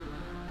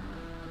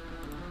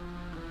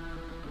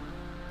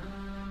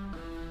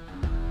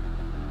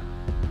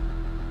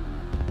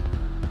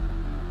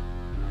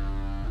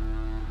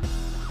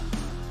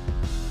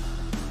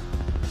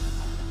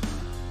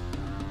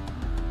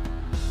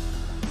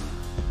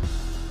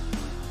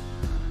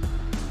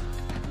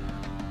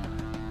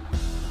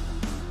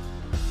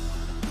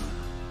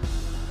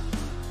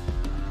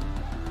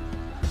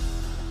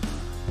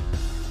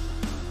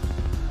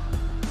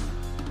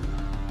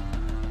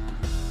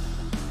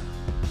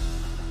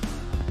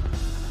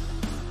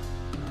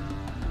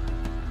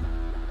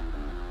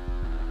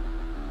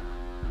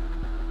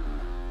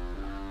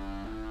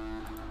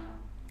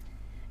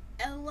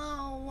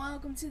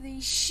welcome to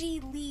the She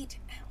Elite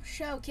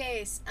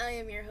Showcase. I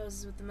am your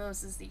hostess with the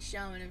mostest, the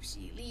shaman of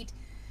She Elite,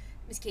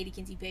 Miss Katie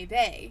Kinsey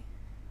Bay.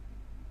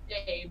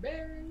 Hey,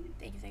 Barry.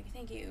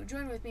 Thank you.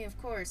 Join with me,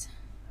 of course.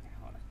 Okay,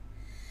 hold on.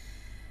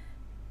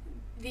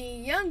 The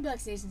young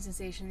Bucks Nation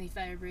sensation, the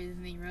fire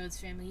breathing, the Rhodes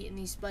family, and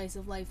the spice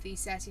of life, the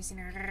sassy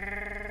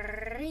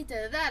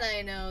senorita that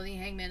I know, the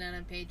hangman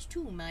on page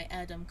 2, my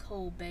Adam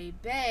Cole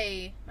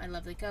Bay, my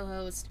lovely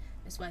co-host,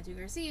 Miss Y2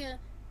 Garcia,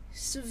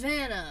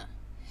 Savannah.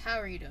 How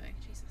are you doing?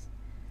 Jesus.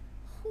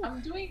 Whew.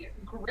 I'm doing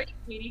great,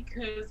 Katie,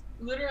 because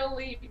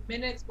literally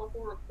minutes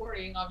before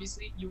recording,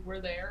 obviously you were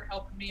there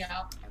helping me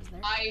out. I was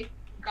there. I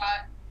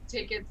got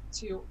tickets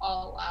to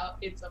All Out.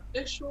 It's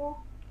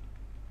official.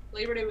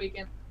 Labor Day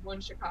weekend. I'm going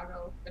to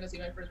Chicago. Gonna see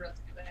my first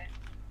wrestling event.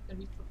 Gonna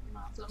be fucking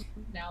awesome.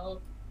 Now,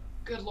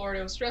 good lord,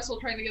 it was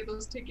stressful trying to get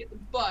those tickets,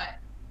 but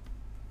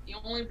the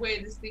only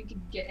way this thing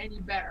can get any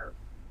better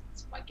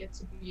is if I get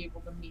to be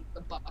able to meet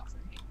the Bucks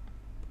and him.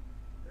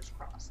 Fingers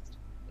crossed.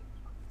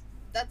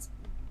 That's.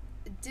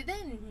 Did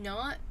they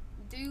not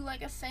do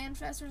like a fan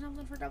fest or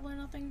something for Double or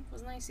Nothing?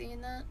 Wasn't I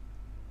seeing that?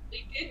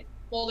 They did.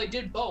 Well, they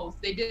did both.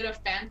 They did a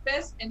fan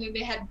fest, and then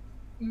they had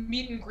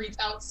meet and greets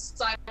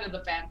outside of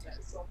the fan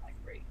fest. So I'm like,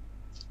 great.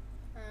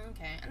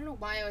 Okay. I don't know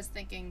why I was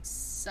thinking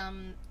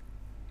some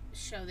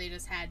show they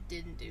just had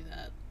didn't do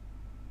that.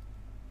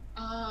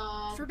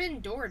 Forbidden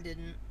Door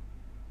didn't.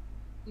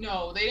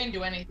 No, they didn't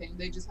do anything.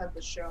 They just had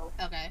the show.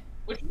 Okay.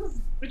 Which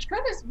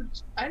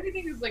I didn't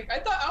think is like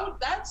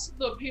that's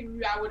the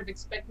pay-per-view I would have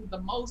expected the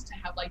most to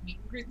have like meet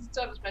and greets and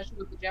stuff, especially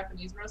with the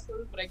Japanese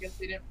wrestlers. But I guess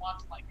they didn't want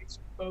to like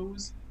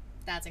expose.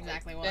 That's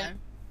exactly why.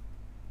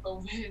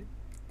 COVID.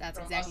 That's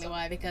exactly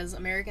why, because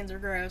Americans are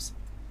gross.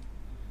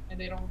 And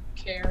they don't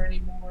care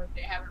anymore.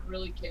 They haven't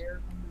really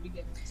cared from the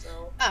beginning.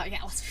 So. Oh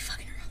yeah, let's be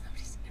fucking real.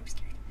 Nobody's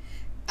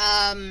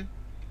cared.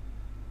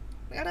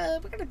 We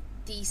got a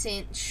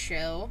decent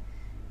show.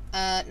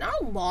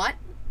 Not a lot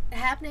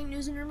happening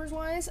news and rumors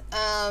wise.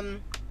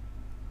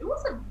 It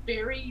was a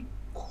very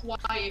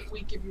quiet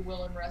week, if you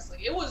will, in wrestling.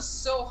 It was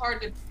so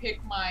hard to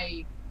pick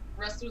my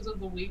wrestlers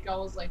of the week. I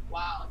was like,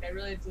 wow, like, I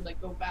really had to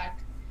like go back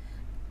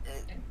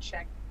and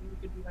check who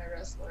could be my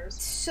wrestlers.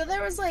 So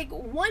there was like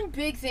one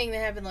big thing that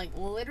happened like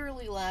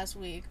literally last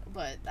week,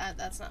 but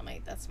that's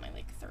my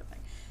like third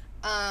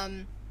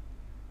thing.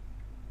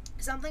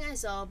 Something I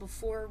saw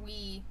before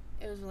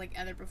it was like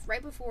either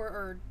right before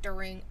or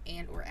during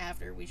and or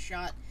after we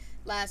shot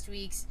last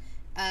week's.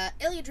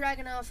 Ilya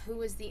Dragunov, who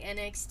was the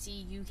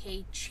NXT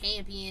UK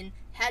champion,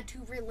 had to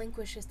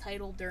relinquish his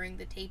title during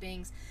the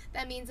tapings.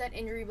 That means that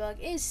Injury Bug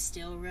is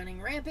still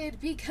running rampant,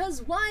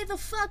 because why the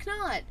fuck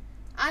not?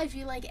 I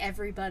feel like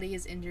everybody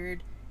is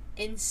injured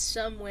in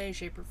some way,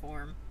 shape, or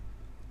form.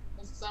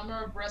 The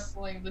summer of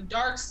wrestling, the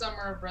dark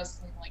summer of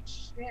wrestling, like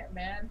shit,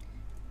 man.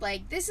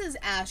 Like, this is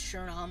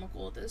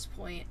astronomical at this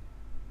point.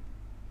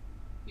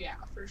 Yeah,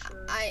 for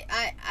sure.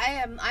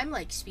 I'm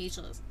like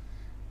speechless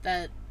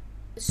that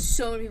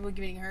so many people are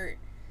getting hurt.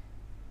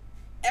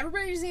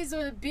 Everybody just needs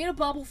to be in a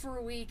bubble for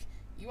a week.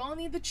 You all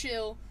need to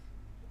chill,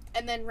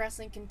 and then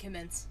wrestling can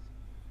commence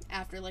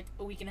after like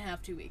a week and a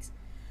half, 2 weeks.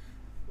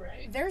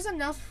 Right. There's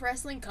enough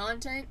wrestling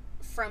content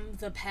from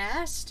the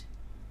past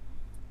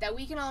that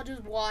we can all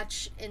just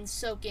watch and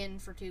soak in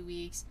for 2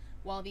 weeks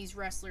while these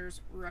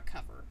wrestlers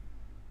recover.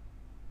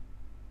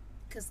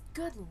 Because,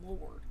 good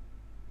lord.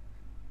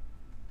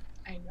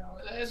 I know.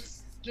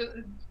 It's just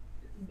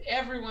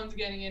everyone's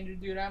getting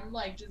injured, dude. I'm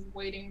like just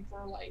waiting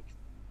for like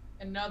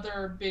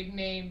another big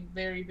name,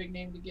 very big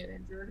name to get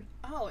injured.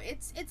 Oh,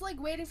 it's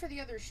like waiting for the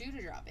other shoe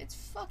to drop. It's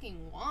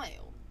fucking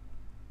wild.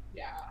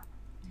 Yeah.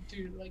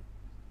 Dude, like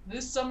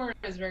this summer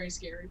is very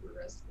scary for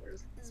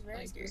wrestlers. This is very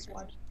like, scary. Just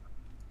watch.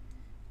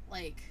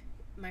 Like,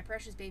 my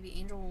precious baby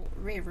angel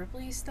Rhea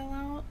Ripley is still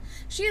out.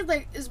 She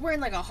like is wearing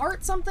like a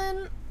heart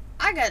something.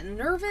 I got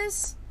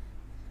nervous.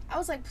 I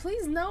was like,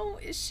 please no,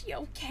 is she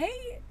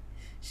okay?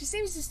 She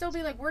seems to still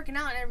be like working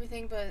out and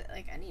everything, but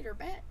like I need her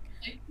back.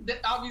 Like,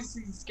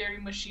 obviously, scary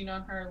machine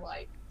on her,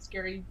 like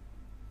scary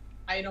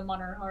item on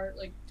her heart,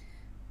 like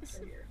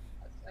right here.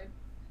 I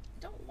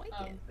don't like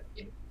it.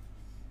 Yeah.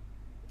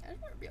 I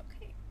just want to be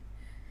okay.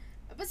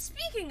 But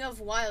speaking of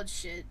wild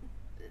shit,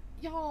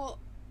 y'all,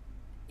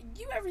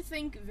 you ever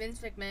think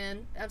Vincent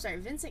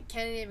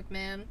Kennedy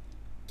McMahon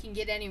can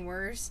get any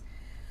worse?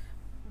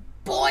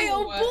 Boy,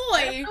 oh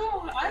boy!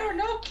 I don't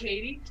know,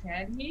 Katie.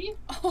 Can he?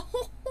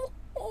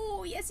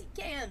 Oh, yes he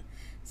can.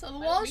 So the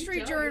Wall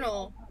Street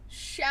Journal,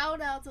 shout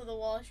out to the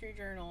Wall Street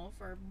Journal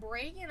for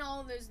breaking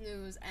all this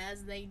news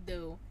as they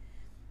do.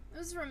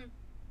 This is from,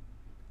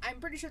 I'm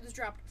pretty sure this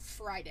dropped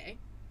Friday.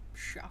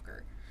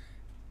 Shocker.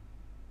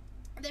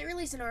 They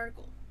released an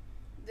article.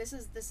 This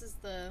is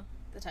the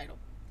title.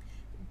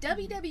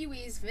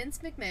 WWE's Vince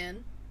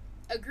McMahon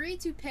agreed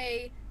to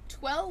pay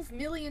 $12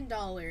 million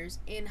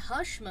in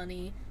hush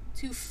money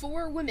to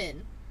 4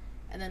 women,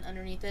 and then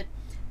underneath it,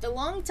 the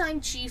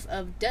longtime chief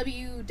of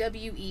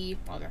WWE,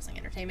 World Wrestling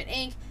Entertainment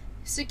Inc.,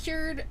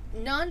 secured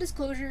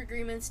non-disclosure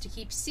agreements to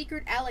keep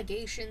secret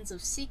allegations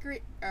of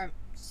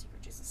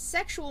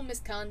sexual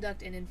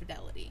misconduct and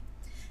infidelity.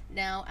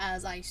 Now,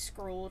 as I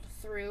scrolled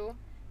through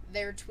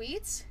their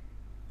tweets,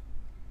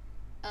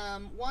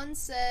 one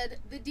said,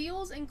 the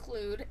deals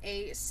include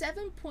a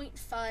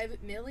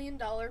 $7.5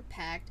 million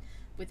pact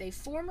with a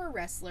former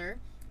wrestler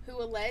who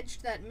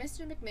alleged that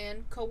Mr.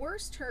 McMahon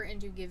coerced her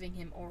into giving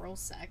him oral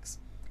sex,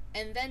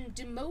 and then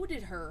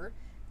demoted her,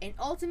 and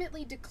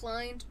ultimately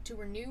declined to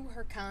renew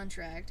her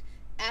contract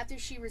after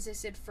she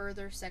resisted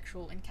further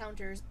sexual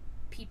encounters,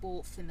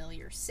 people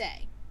familiar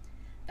say.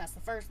 That's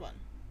the first one.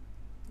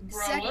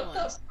 Bro, what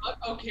the fuck?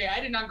 Okay, I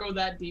did not go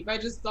that deep. I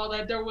just saw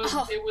that it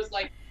was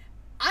like...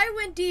 I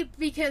went deep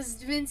because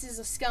Vince is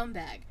a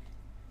scumbag,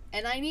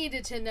 and I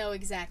needed to know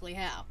exactly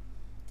how.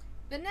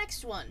 The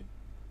next one.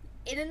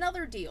 In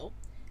another deal,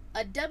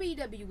 a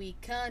WWE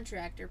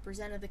contractor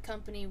presented the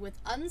company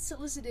with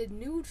unsolicited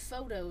nude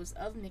photos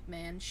of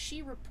McMahon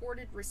she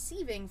reported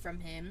receiving from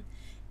him,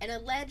 and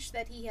alleged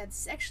that he had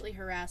sexually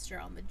harassed her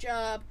on the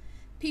job.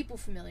 People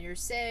familiar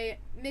say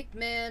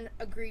McMahon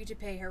agreed to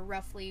pay her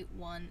roughly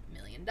 $1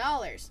 million.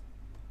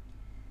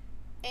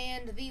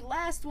 And the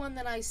last one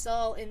that I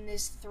saw in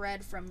this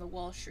thread from the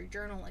Wall Street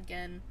Journal,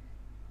 again,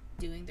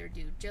 doing their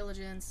due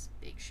diligence,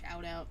 big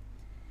shout out.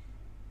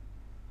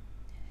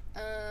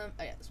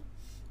 This one.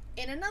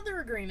 In another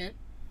agreement,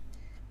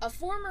 a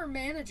former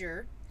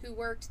manager who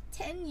worked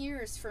 10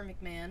 years for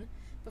McMahon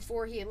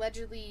before he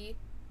allegedly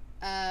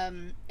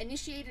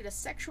initiated a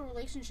sexual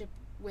relationship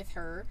with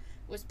her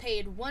was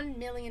paid $1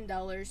 million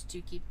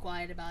to keep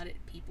quiet about it,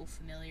 people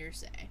familiar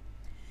say.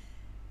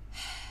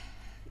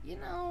 You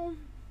know,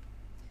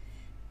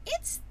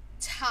 it's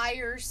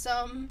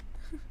tiresome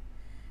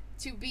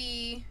to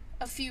be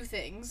a few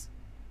things.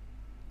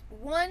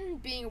 One,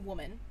 being a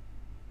woman.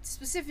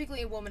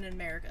 Specifically a woman in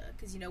America,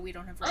 because, you know, we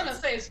don't have rights. I'm gonna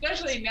say,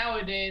 especially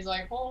nowadays,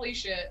 like, holy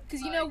shit.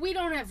 Because, you know, we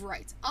don't have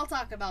rights. I'll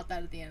talk about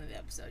that at the end of the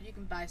episode. You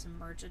can buy some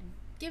merch and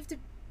give to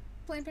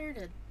Planned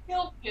Parenthood.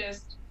 Still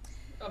pissed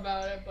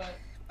about it, but...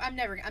 I'm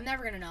never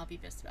gonna not be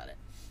pissed about it.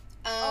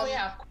 Oh,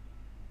 yeah.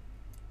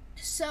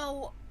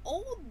 So,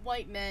 old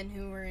white men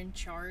who were in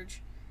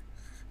charge...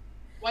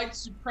 White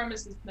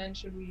supremacist men,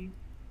 should we...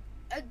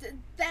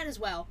 that as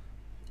well.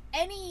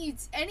 Any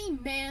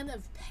man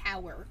of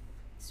power...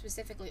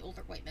 specifically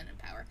older white men in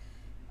power,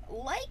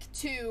 like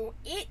to,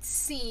 it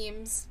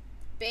seems,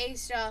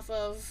 based off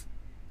of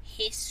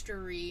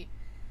history,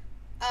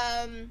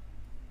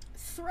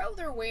 throw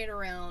their weight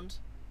around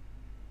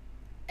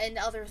and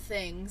other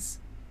things,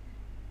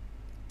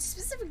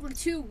 specifically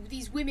to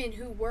these women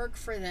who work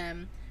for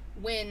them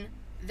when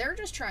they're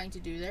just trying to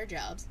do their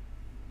jobs.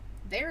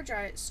 They're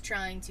just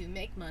trying to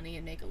make money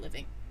and make a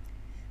living.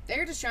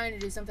 They're just trying to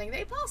do something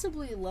they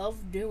possibly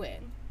love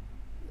doing.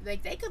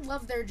 Like, they could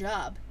love their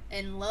job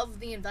and love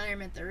the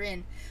environment they're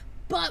in,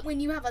 but when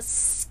you have a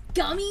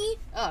scummy,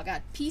 oh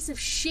god, piece of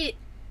shit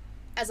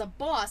as a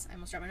boss, I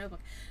almost dropped my notebook.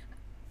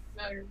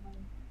 No, you're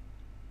fine.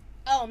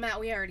 Oh, Matt,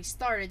 we already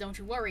started, don't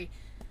you worry.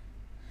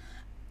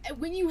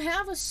 When you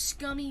have a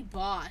scummy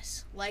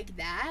boss like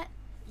that,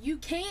 you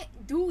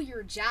can't do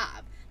your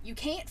job. You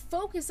can't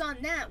focus on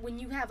that when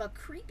you have a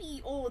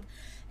creepy old,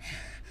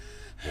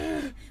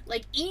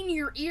 like, in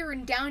your ear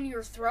and down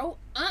your throat.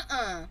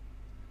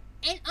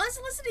 And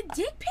unsolicited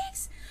dick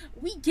pics?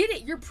 We get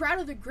it, you're proud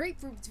of the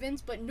grapefruits,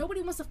 Vince, but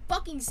nobody wants to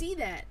fucking see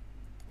that.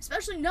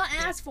 Especially not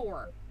asked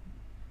for.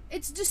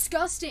 It's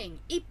disgusting.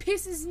 It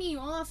pisses me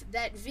off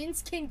that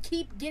Vince can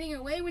keep getting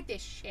away with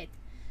this shit.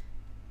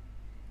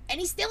 And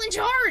he's still in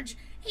charge!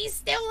 He's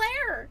still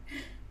there!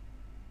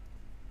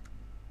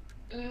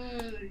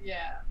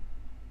 Yeah.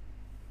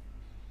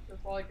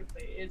 That's all I can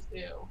say. It's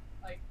ew.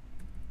 Like,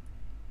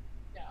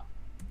 yeah.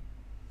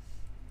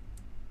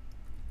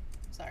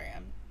 Sorry,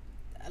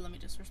 let me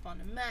just respond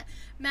to Matt.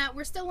 Matt,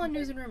 we're still on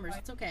news and rumors.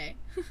 It's okay.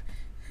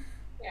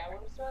 Yeah, we're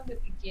still at the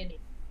beginning.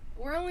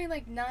 We're only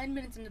like 9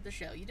 minutes into the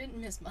show. You didn't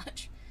miss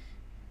much.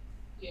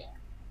 Yeah.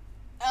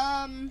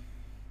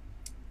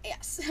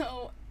 Yeah,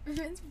 so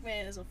Vince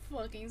McMahon is a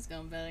fucking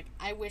scumbag.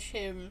 I wish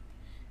him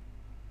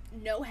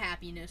no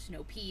happiness,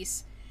 no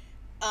peace.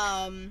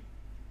 No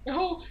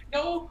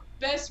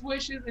best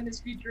wishes in his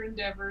future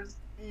endeavors.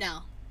 No.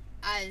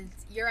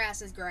 Your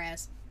ass is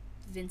grass,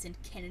 Vincent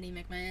Kennedy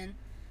McMahon.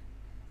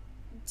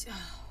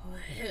 Oh,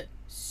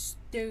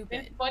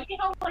 stupid. It's funny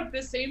how, like,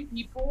 the same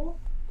people,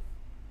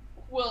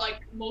 well,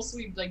 like,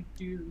 mostly, like,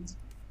 dudes,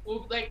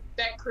 will, like,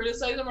 that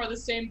criticize him are the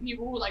same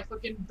people who, like,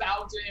 fucking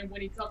bow to him when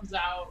he comes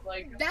out.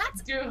 Like,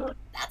 dude.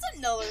 That's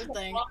another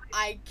thing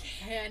I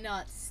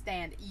cannot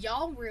stand.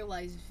 Y'all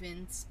realize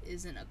Vince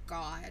isn't a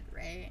god,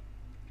 right?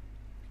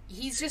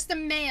 He's just a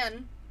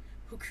man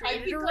who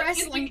created a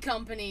wrestling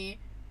company.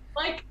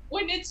 Like,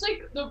 when it's,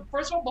 like,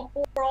 first of all,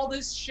 before all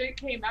this shit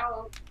came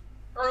out,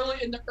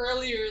 earlier,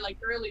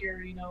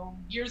 you know,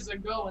 years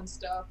ago and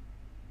stuff,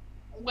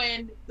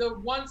 when the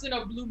once in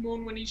a blue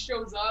moon when he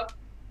shows up,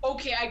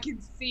 okay, I can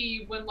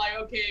see when, like,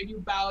 okay, if you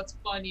bow, it's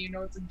funny, you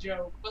know, it's a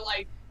joke, but,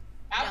 like,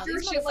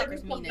 after shit like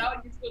this comes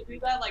out, you still do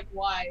that, like,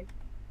 why?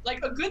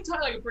 Like, a good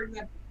time, like, for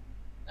example,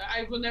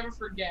 I will never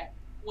forget,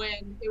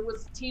 when it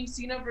was Team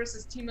Cena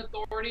versus Team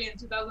Authority in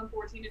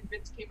 2014, and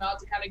Vince came out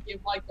to kind of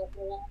give like the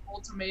whole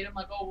ultimatum,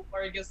 like, oh,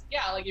 or I guess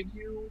yeah, like if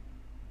you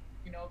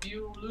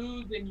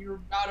lose, then you're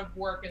out of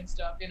work and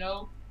stuff, you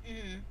know.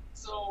 Mm-hmm.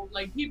 So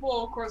like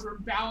people, of course, were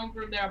bowing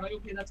from there. I'm like,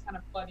 okay, that's kind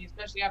of funny,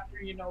 especially after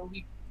he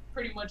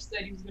pretty much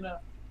said he was gonna.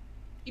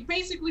 He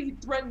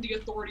threatened the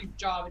Authority's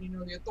job,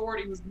 and the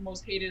Authority was the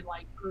most hated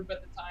like group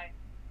at the time.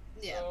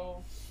 Yeah.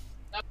 So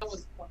that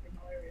was fucking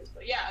hilarious.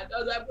 But yeah,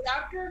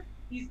 after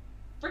these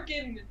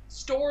freaking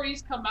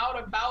stories come out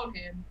about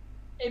him,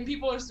 and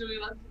people are still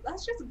like,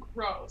 that's just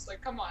gross.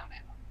 Like, come on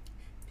now.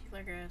 People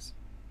are gross.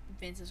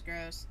 Vince is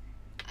gross.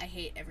 I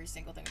hate every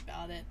single thing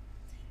about it.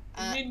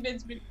 You mean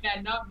Vince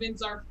McMahon, not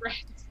Vince our friend.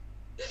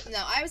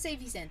 No, I would say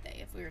Vicente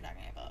if we were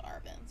talking about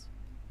our Vince.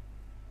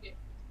 Yeah.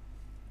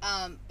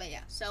 But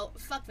yeah, so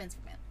fuck Vince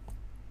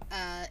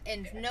McMahon.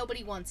 And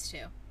nobody wants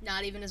to.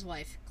 Not even his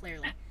wife,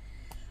 clearly.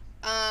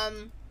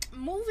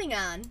 Moving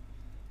on.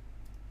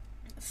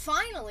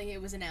 Finally,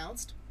 it was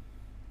announced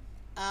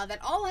that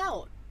All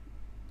Out.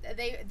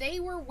 They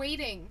were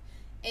waiting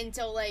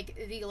until like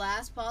the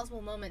last possible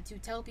moment to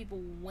tell people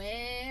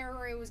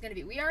where it was going to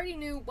be. We already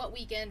knew what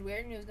weekend. We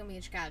already knew it was going to be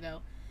in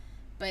Chicago,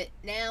 but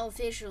now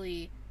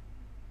officially,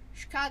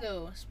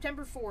 Chicago,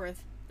 September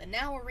 4th, the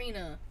Now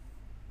Arena,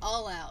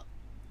 All Out.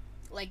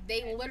 Like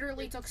they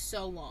literally took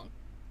so long.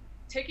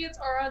 Tickets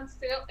are on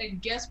sale,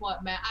 and guess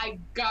what, Matt? I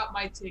got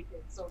my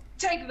tickets. So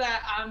take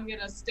that. I'm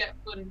gonna step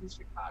foot into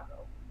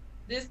Chicago.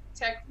 This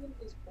Texan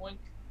is going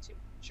to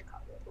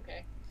Chicago.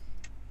 Okay.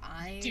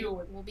 I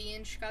will be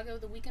in Chicago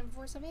the weekend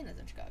before Savannah's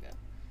in Chicago.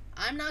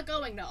 I'm not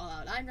going to All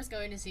Out. I'm just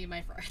going to see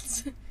my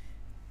friends.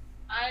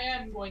 I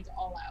am going to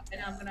All Out,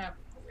 and I'm gonna have a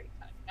great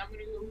time.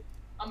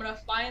 I'm gonna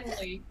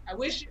finally. I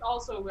wish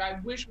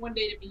one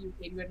day to meet you,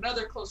 Katie. But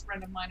another close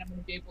friend of mine, I'm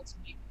gonna be able to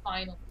meet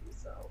finally.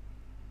 So,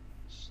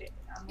 shit.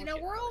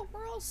 We're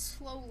all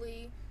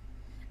slowly.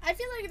 I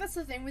feel like that's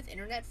the thing with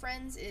internet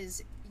friends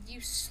is you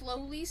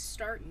slowly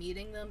start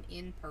meeting them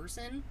in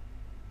person.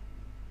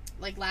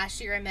 Like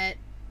last year, I met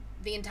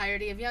the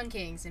entirety of Young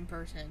Kings in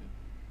person,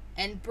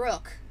 and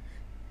Brooke,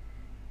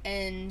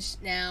 and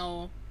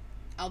now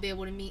I'll be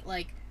able to meet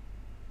like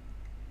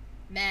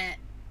Matt,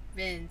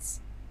 Vince,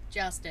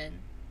 Justin.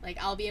 Like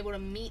I'll be able to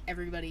meet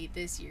everybody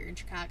this year in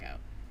Chicago.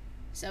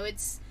 So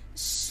it's a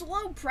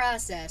slow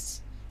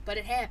process, but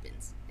it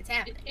happens. It's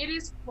happening. It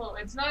is slow.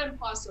 It's not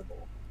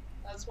impossible.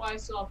 That's why I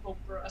still have hope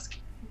for us.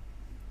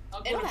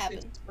 It'll happen.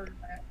 Pittsburgh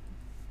back.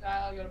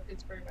 I'll go to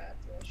Pittsburgh back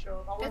to show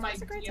up. I'll wear my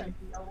DMV.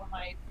 I'll wear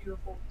my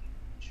beautiful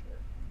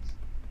shirt.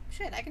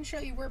 Shit, I can show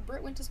you where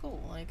Britt went to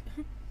school. Like,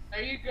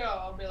 there you go.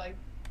 I'll be like.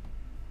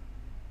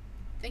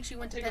 I think she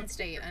went to Penn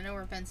State. I know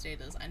where Penn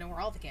State is. I know where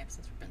all the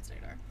campuses for Penn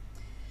State are.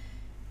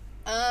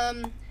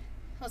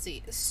 Let's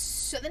see.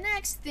 So the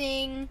next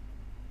thing,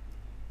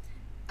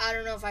 I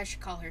don't know if I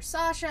should call her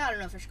Sasha. I don't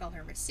know if I should call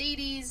her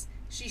Mercedes.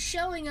 She's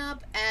showing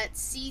up at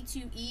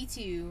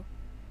C2E2,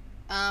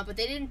 but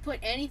they didn't put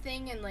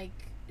anything in like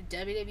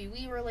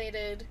WWE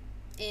related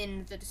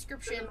in the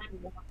description.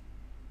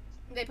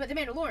 They put The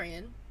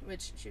Mandalorian,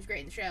 which she was great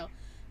in the show.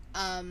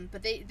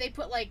 But they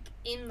put like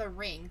in the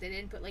ring. They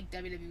didn't put like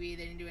WWE.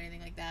 They didn't do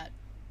anything like that.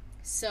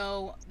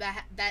 So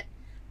that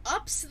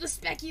ups the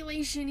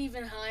speculation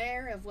even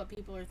higher of what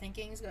people are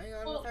thinking is going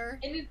on with her.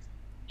 And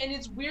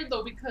it's weird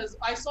though because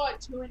I saw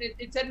it too, and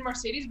it said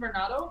Mercedes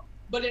Bernardo,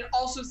 but it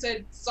also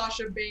said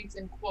Sasha Banks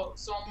in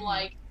quotes. So I'm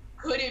like,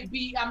 could it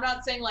be? I'm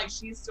not saying like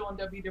she's still in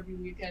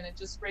WWE again. It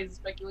just raises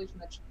speculation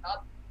that she's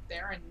not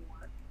there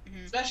anymore.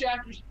 Especially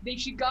after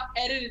she got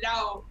edited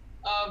out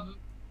of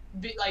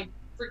like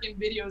freaking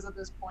videos at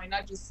this point,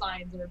 not just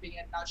signs that are being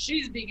edited out.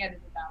 She's being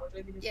edited out,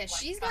 which I think is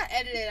she's got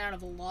edited out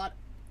of a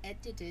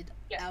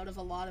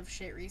lot of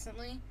shit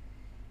recently.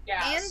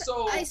 Yeah, and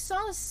I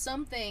saw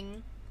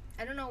something.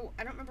 I don't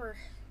remember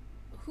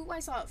who I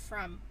saw it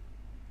from,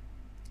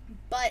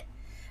 but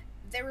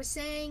they were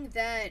saying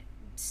that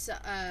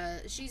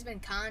she's been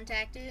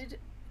contacted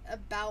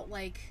about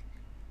like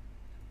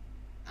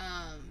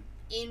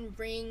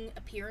in-ring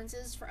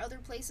appearances for other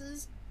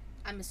places.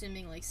 I'm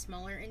assuming like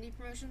smaller indie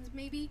promotions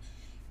maybe.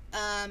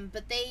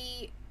 But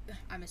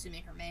I'm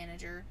assuming her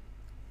manager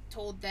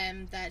told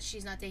them that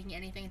she's not taking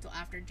anything until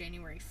after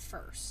January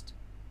 1st.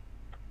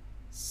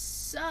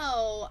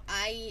 So,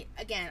 I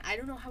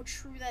don't know how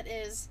true that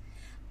is.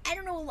 I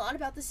don't know a lot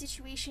about the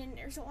situation.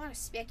 There's a lot of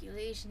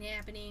speculation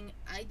happening.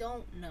 I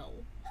don't know.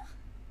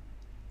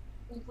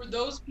 For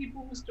those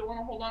people who still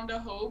want to hold on to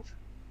hope,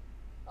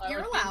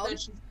 you're allowed. That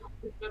she's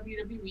with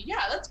WWE.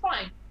 Yeah, that's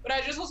fine. But I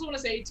just also want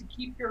to say, to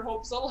keep your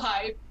hopes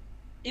alive,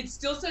 it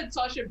still said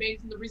Sasha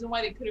Banks, and the reason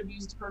why they could have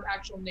used her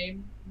actual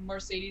name,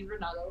 Mercedes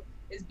Renato,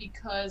 is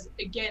because,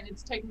 again,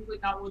 it's technically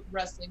not with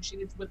wrestling.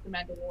 It's with the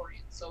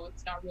Mandalorian, so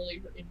it's not really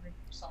her in-ring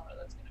persona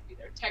that's going to be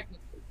there, technically,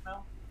 you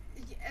know?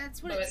 Yeah,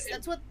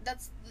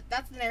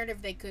 that's the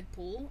narrative they could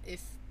pull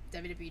if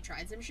WWE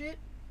tried some shit.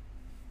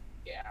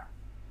 Yeah.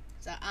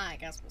 So I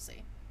guess we'll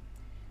see.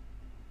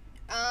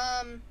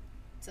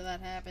 So that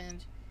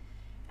happened.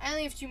 I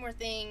only have two more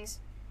things.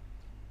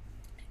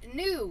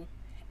 New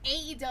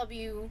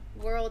AEW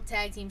World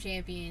Tag Team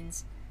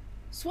Champions,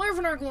 Swerve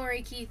in Our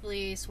Glory, Keith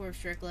Lee, Swerve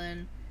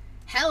Strickland.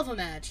 Hell of a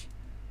match.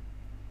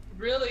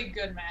 Really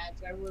good match.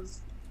 I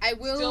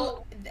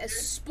will.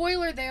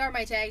 Spoiler: they are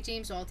my tag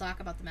team, so I'll talk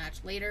about the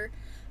match later.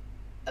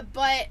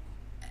 But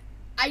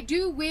I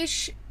do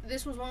wish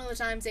this was one of the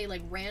times they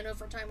like ran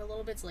over time a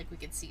little bit, so like we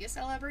could see a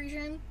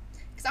celebration.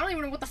 Because I don't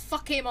even know what the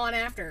fuck came on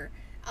after.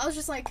 I was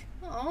just like,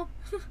 oh,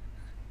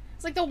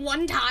 it's like the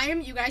one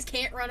time you guys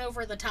can't run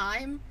over the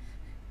time.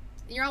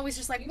 You're always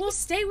just like, we'll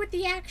stay with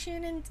the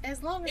action and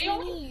as long as we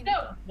need. They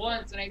only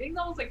once, and I think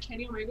that was like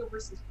Kenny Omega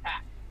versus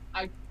Pac.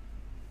 I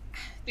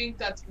think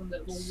that's from the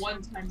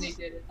one time they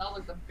did it. Not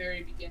like the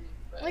very beginning.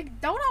 But... Like,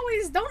 don't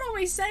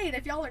always say it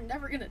if y'all are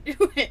never gonna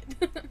do it.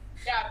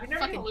 Yeah, if you're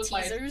never fucking gonna live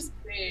teasers.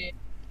 By it,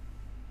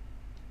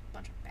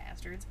 bunch of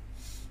bastards.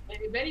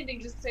 and if anything,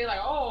 just say like,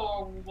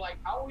 oh, like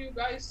how will you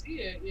guys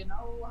see it? You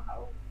know,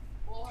 how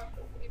we'll have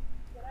to wait.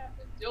 What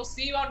happens? You'll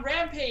see you on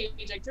Rampage.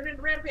 Like turn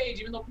into Rampage,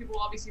 even though people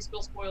obviously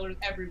spill spoilers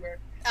everywhere.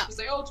 Oh. Just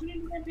like, oh, tune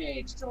into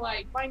Rampage to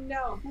like find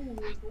out who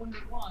is the one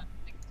you want.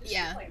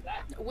 Yeah. Like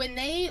that. When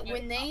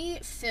they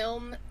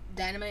film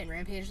Dynamite and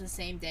Rampage the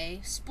same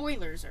day,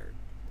 spoilers are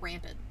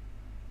rampant.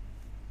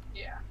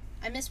 Yeah.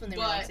 I miss when they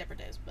were like separate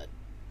days, but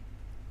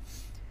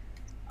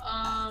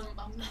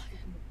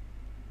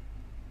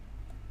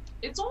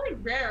it's only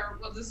rare.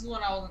 Well, this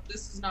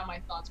is not my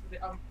thoughts,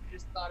 but I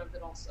just thought of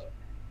it also.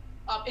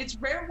 It's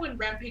rare when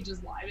Rampage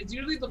is live. It's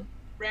usually the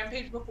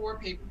Rampage before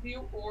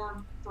pay-per-view,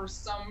 or for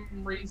some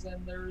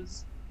reason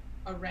there's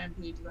a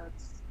Rampage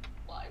that's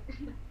live.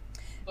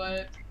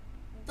 But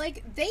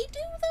like they do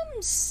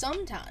them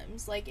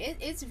sometimes. Like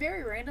it's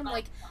very random.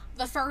 Like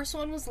the first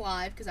one was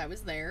live because I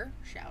was there.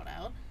 Shout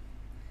out.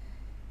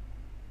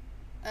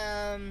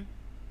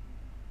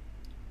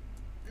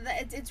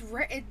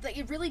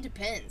 It really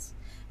depends.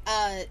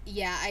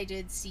 Yeah, I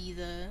did see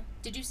the.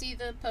 Did you see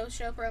the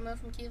post-show promo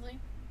from Keith Lee?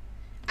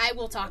 I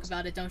will talk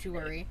about it. Don't you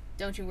worry.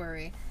 Don't you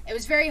worry. It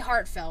was very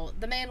heartfelt.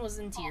 The man was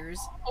in tears.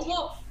 Oh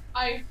well.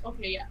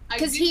 Yeah.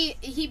 Because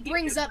he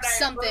brings up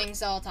something,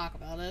 so I'll talk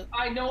about it.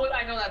 I know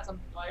that's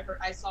something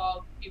I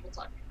saw people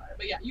talking about it,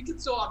 but yeah, you can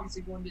still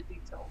obviously go into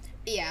detail.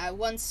 Yeah,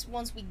 once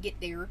we get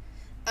there,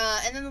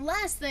 and then the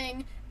last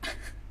thing,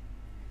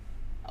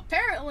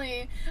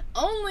 apparently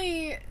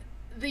only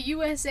the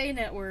USA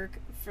Network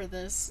for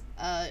this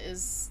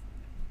is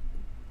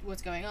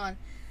what's going on.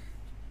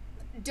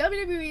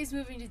 WWE is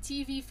moving to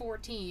TV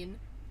 14,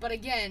 but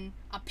again,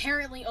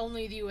 apparently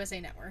only the USA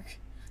Network.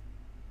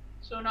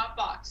 So not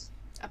Fox.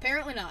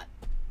 Apparently not.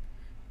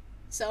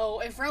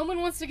 So if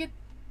Roman wants to get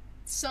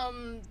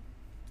some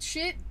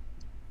shit,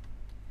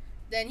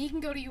 then he can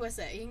go to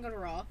USA. He can go to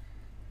Raw.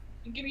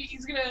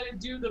 He's gonna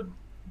do the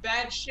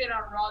bad shit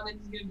on Raw, then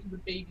he's gonna do the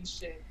baby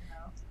shit. You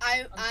know.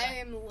 I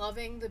am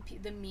loving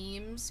the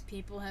memes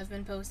people have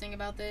been posting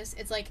about this.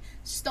 It's like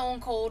Stone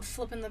Cold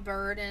flipping the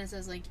bird, and it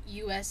says like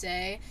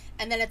USA,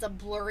 and then it's a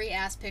blurry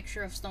ass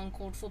picture of Stone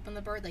Cold flipping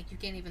the bird, like you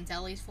can't even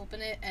tell he's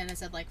flipping it, and it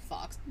said like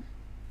Fox.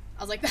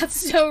 I was like, that's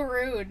so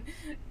rude,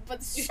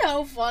 but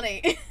so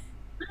funny.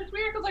 It's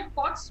weird because like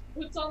Fox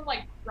puts on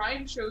like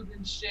crime shows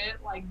and shit,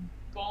 like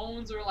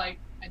Bones or like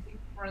I think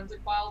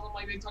Forensic Files, and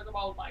like they talk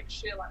about like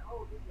shit, like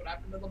oh, this is what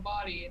happened to the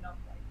body, and I'm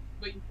like,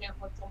 but you can't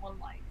let someone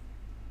like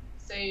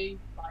say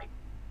like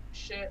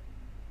shit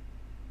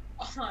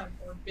on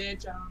or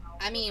bitch. I don't know.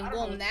 I mean,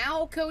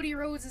 now Cody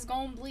Rhodes is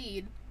gonna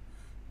bleed.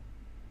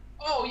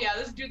 Oh yeah,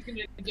 this dude's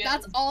gonna get.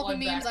 That's all the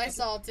memes I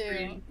saw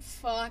too.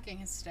 Fucking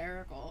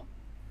hysterical.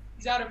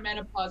 He's out of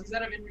menopause. He's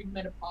out of in-ring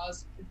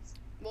menopause.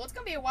 Well, it's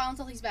gonna be a while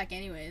until he's back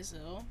anyway,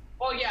 so.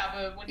 Well, yeah,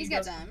 but when he's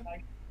got time.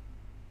 Back,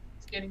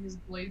 he's getting his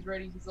blades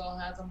ready. He's all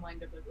has them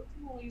lined up. Like, what's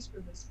the noise for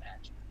this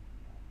match?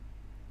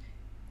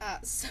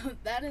 So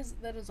that is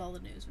all the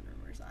news and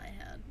rumors I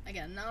had.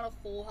 Again, not a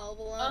whole hell of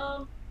a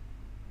lot.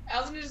 I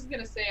was just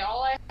gonna say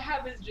all I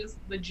have is just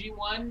the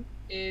G1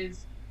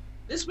 is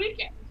this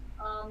weekend,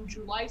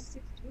 July 16th,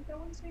 I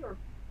want to say, or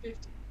 15th.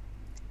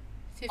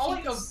 15th. All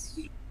I know.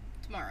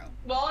 Tomorrow.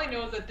 Well, all I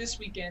know is that this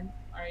weekend,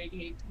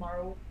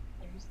 tomorrow,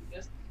 when you see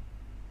this,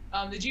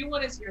 the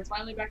G1 is here. It's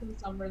finally back in the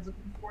summer. I'm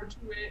looking forward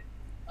to it.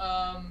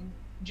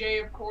 Jay,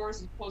 of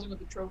course, is posing with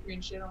the trophy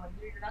and shit. I'm like,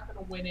 dude, you're not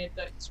gonna win it.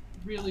 That's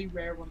really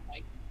rare when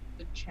like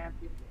the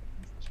champion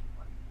wins.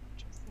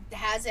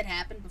 Has it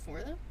happened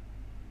before though?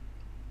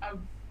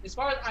 As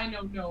far as I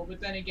know, no. But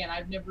then again,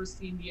 I've never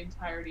seen the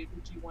entirety of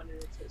the G1 in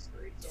its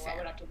history, so Fair. I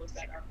would have to look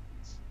that up.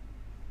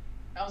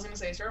 I was gonna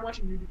say I started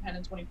watching New Japan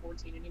in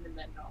 2014, and even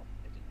then, no.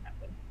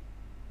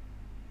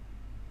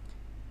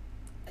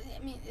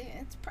 I mean,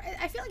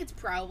 I feel like it's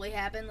probably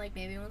happened, like,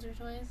 maybe once or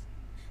twice.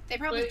 They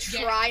probably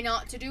try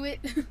not to do it.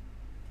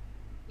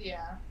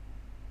 Yeah.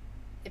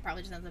 It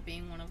probably just ends up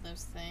being one of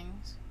those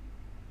things.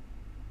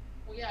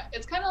 Well, yeah,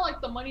 it's kind of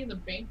like the Money in the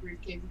Bank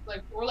briefcase. It's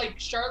like, or like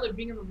Charlotte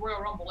being in the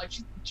Royal Rumble. Like,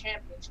 she's the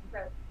champion.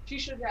 She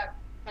should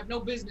have no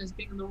business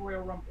being in the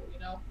Royal Rumble, you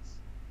know?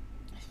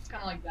 It's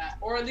kind of like that.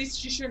 Or at least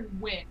she shouldn't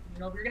win. You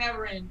know, if you're gonna have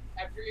her in,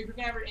 she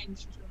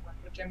shouldn't win.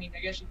 Which, I mean, I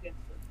guess she did.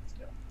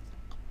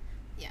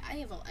 Yeah, I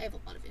have a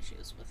lot of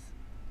issues with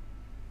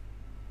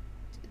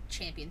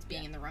champions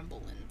being in the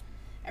Rumble and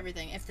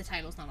everything if the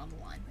title's not on the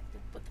line.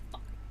 Like, what the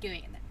fuck are you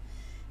doing in there?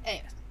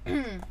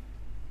 Anyways.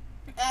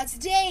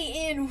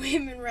 Today in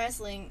women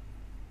wrestling,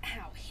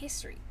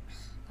 history.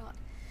 Oh,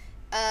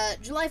 God.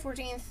 July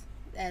 14th,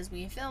 as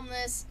we film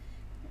this,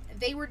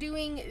 they were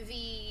doing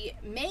the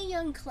Mae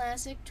Young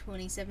Classic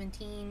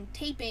 2017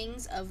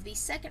 tapings of the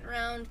second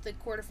round, the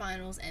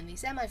quarterfinals, and the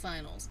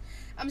semifinals.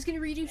 I'm just going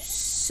to read you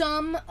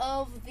some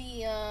of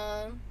the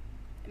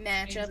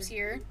matchups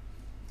here.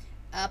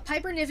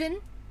 Piper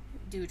Niven,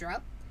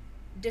 Doudrop,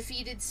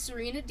 defeated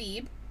Serena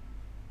Deeb.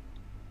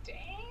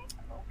 Dang.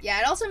 Yeah,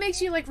 it also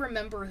makes you, like,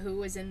 remember who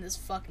was in this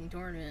fucking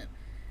tournament.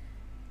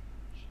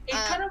 It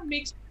kind of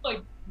makes you,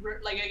 like,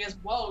 I guess,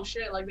 whoa,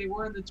 shit, like, they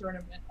were in the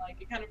tournament.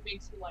 Like, it kind of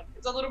makes you, like,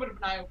 it's a little bit of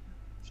an eye-opener.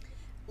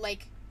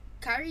 Like,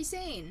 Kairi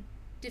Sane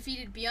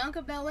defeated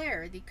Bianca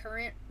Belair, the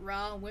current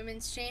Raw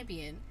Women's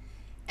Champion,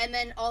 and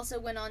then also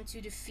went on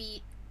to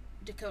defeat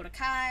Dakota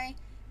Kai,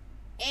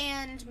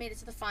 and made it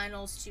to the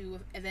finals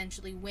to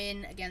eventually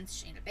win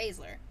against Shayna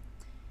Baszler.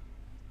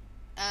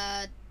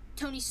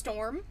 Toni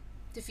Storm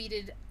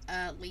defeated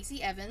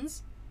Lacey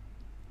Evans,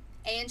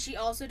 and she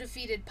also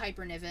defeated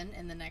Piper Niven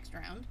in the next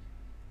round.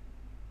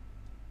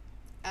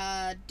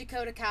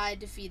 Dakota Kai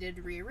defeated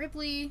Rhea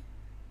Ripley,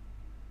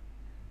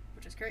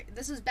 which is great.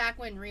 This is back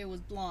when Rhea was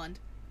blonde.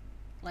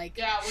 Like,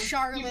 yeah,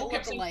 Charlotte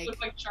look-alike.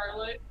 Looked like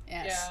Charlotte.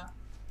 Yes. Yeah.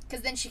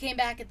 Because then she came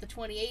back at the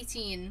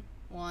 2018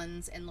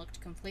 ones and looked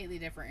completely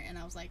different, and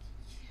I was like,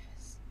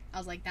 yes. I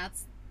was like,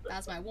 that's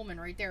my woman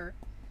right there.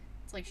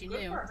 It's like she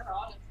Good knew. for her,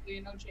 honestly,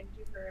 changing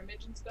her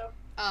image and stuff.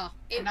 Oh,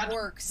 it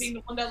works. Being the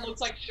one that looks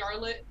like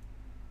Charlotte.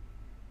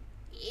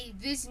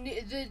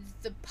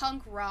 The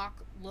punk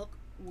rock look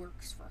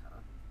works for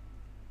her.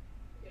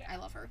 Yeah. I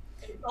love her.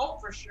 Oh,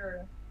 for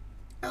sure.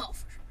 Oh,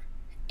 for sure.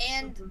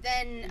 And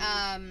then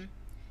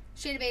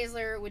Shayna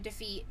Baszler would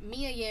defeat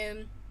Mia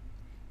Yim,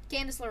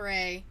 Candice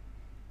LeRae,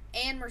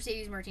 and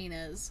Mercedes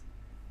Martinez,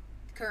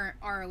 current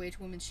ROH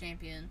Women's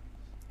Champion,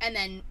 and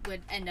then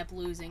would end up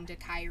losing to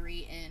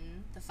Kairi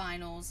in the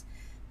finals.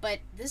 But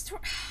this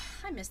tour,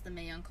 I missed the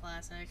Mae Young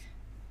Classic.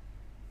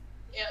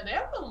 Yeah, they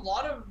have a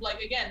lot of,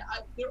 like, again,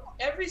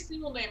 every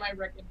single name I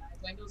recognize.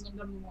 I know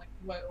sometimes I'm like,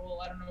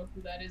 well, I don't know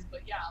who that is,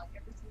 but yeah,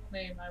 like, every single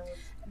name I was...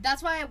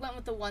 That's why I went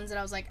with the ones that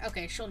I was like,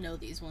 okay, she'll know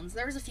these ones.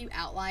 There was a few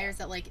outliers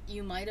that, like,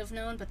 you might have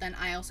known, but then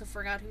I also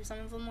forgot who some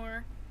of them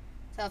were.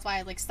 So that's why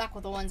I, like, stuck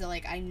with the ones that,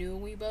 like, I knew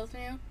we both knew.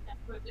 Yeah,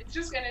 but it's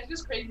just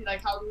crazy,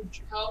 like, how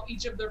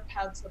each of their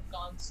paths have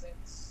gone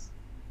since...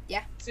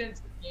 Yeah.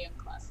 Since the Mae Young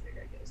Classic,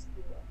 I guess.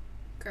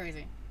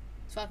 Crazy.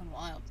 It's fucking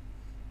wild.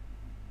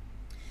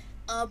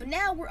 But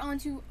now we're on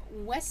to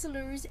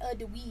Wrestlers of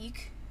the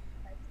Week.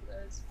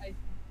 I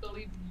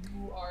believe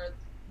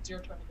it's your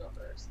turn to go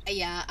first.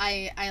 Yeah,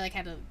 I like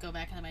had to go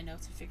back into my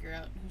notes to figure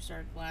out who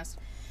started last.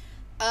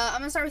 I'm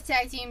gonna start with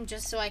tag team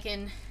just so I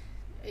can,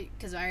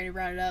 because I already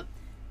brought it up.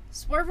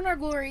 Swerve in Our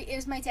Glory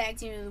is my tag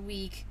team of the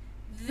week.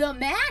 The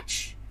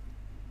match,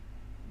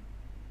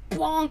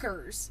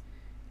 bonkers.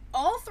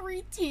 All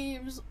three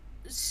teams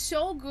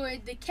so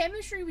good. The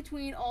chemistry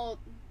between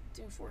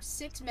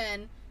six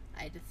men.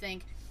 I had to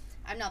think.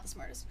 I'm not the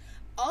smartest.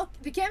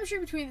 The chemistry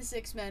between the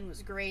six men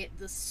was great.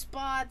 The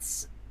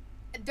spots,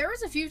 there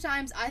was a few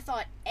times I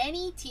thought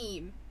any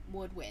team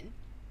would win.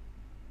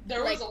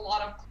 There was a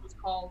lot of close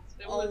calls.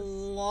 A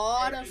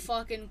lot of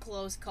fucking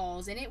close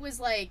calls, and it was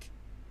like,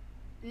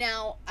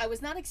 now I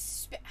was not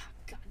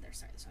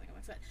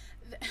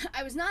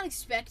I was not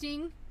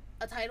expecting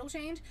a title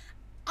change.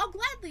 I'll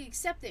gladly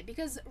accept it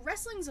because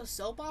wrestling's a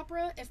soap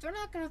opera. If they're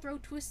not gonna throw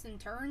twists and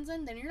turns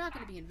in, then you're not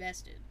gonna be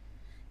invested.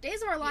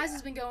 Days of Our Lives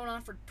has been going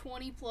on for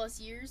 20 plus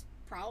years,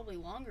 probably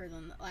longer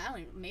than, I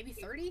don't know, maybe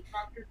 30?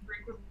 Dr.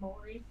 Drake with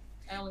Maury.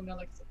 I only know,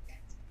 like, some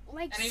names.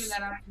 Like, and even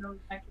that, I don't know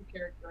the actual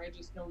character, I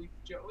just know he's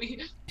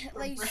Joey.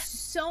 Like,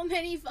 so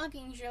many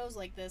fucking shows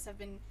like this have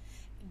been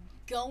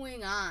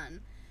going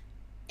on,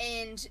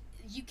 and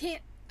you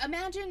can't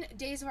imagine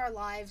Days of Our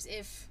Lives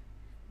if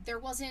there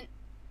wasn't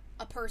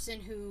a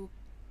person who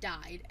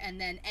died and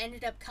then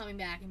ended up coming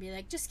back and be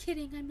like, just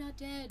kidding, I'm not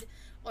dead,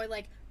 or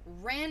like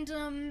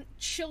random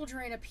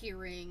children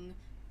appearing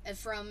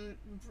from,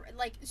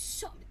 like,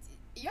 so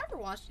you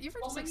ever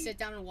just like sit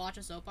down and watch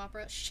a soap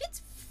opera?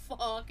 Shit's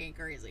fucking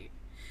crazy.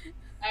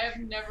 I have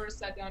never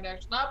sat down to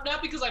actually, not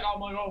because like, oh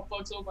my god,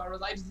 fuck soap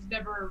operas, I just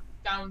never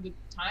found the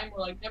time, or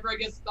like never, I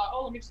guess, thought,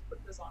 oh, let me just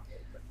put this on,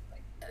 but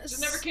like, it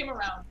just never came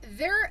around.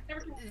 There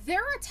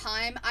are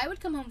time I would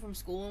come home from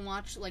school and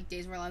watch like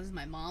Days of Our Lives with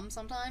my mom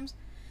sometimes,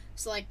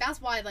 so like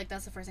that's why, like,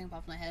 that's the first thing that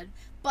popped in my head.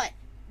 But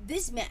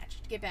this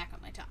match, to get back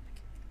on my topic,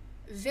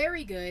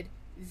 very good.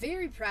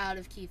 Very proud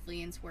of Keith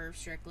Lee and Swerve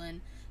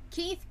Strickland.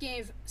 Keith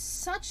gave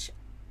such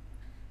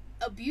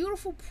a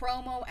beautiful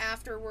promo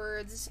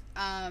afterwards.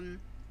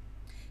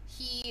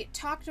 He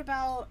talked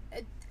about,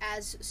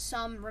 as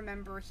some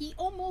remember, he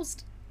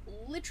almost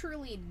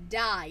literally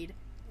died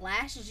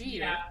last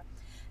year.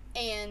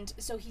 Yeah. And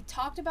so he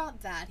talked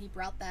about that. He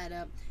brought that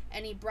up.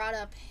 And he brought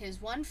up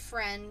his one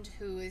friend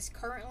who is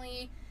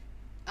currently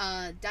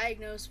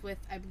diagnosed with,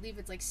 I believe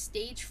it's like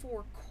stage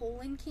 4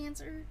 colon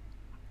cancer.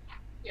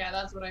 Yeah,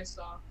 that's what I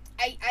saw.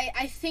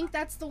 I think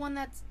that's the one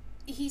that's,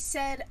 he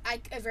said,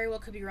 I very well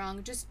could be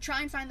wrong. Just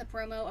try and find the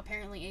promo.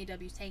 Apparently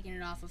AEW's taking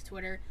it off of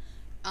Twitter.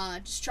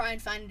 Just try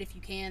and find it if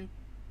you can.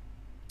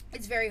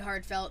 It's very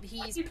heartfelt.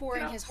 He's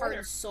pouring his heart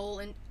and soul,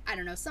 and I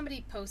don't know,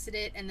 somebody posted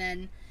it and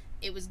then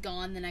it was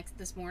gone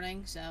this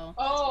morning, so.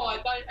 Oh, I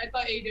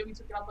thought AEW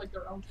took it off like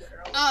their own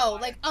Twitter.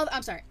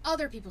 I'm sorry,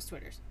 other people's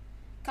Twitters.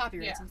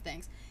 Copyrights and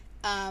things.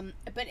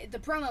 But the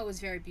promo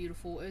was very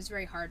beautiful. It was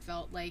very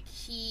heartfelt. Like,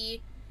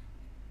 he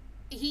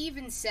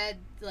even said,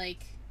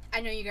 like,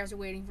 I know you guys are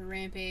waiting for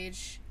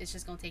Rampage. It's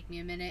just gonna take me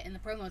a minute. And the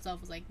promo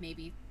itself was like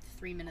maybe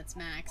 3 minutes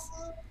max.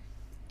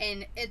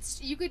 And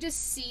you could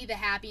just see the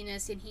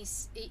happiness, and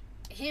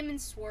him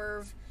and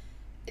Swerve.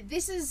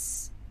 It's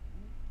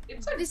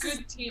a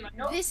good team. I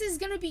know. This is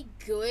gonna be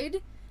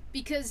good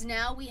because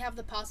now we have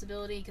the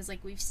possibility, because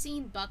like we've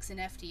seen Bucks and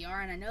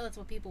FTR, and I know that's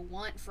what people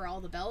want for all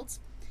the belts.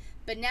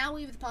 But now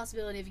we have the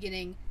possibility of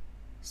getting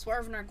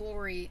Swerve in Our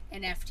Glory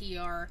and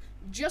FTR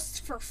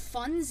just for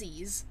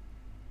funsies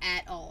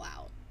at All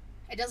Out.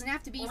 It doesn't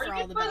have to be for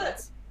all the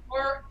belts.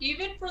 Or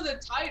even for the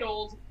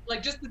titles,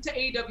 like just the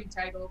AEW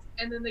titles,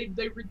 and then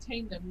they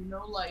retain them, you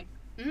know, like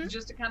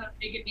just to kind of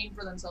make a name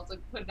for themselves, like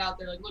put it out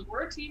there, like, look,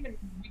 we're a team and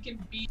we can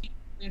beat,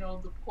 you know,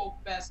 the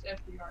quote best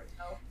FTR, you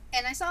know.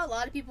 And I saw a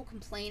lot of people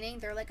complaining.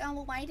 They're like, oh,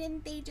 well, why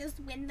didn't they just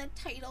win the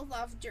titles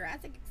off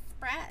Jurassic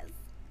Express?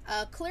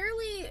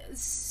 Clearly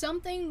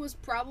something was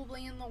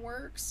probably in the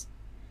works,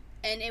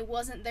 and it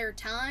wasn't their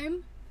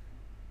time.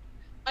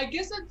 I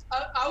guess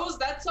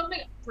that's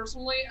something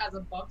personally as a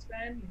Bucks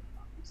fan, you know,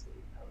 obviously,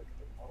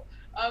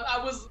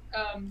 I was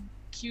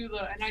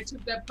Kula, and I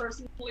took that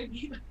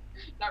personally.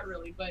 Not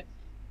really, but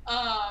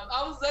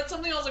that's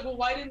something I was like, well,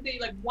 why didn't they,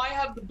 like, why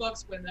have the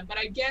Bucks win them? But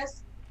I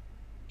guess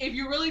if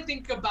you really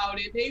think about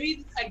it,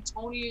 maybe like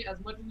Tony,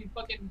 as much as we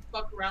fucking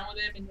fuck around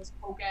with him and his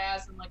poke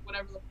ass and like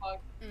whatever the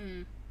fuck,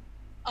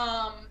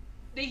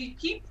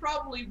 he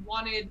probably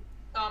wanted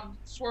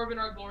Swerve in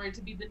Our Glory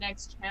to be the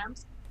next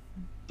champs,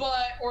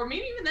 or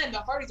maybe even then the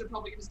Hardys are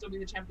probably gonna still be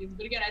the champions.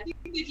 But again, I think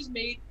they just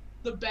made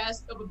the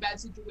best of a bad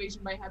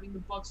situation by having the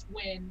Bucks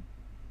win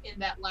in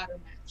that ladder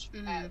match.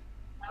 I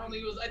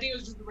think it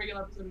was just a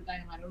regular episode of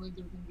Dynamite. I don't think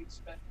there was anything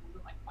special. It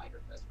wasn't like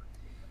Fighter Fest or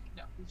anything.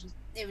 No,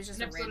 it was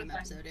just a random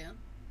episode, yeah.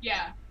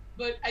 Yeah,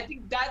 but I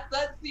think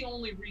that's the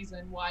only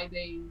reason why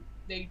they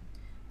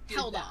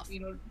held off. You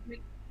know,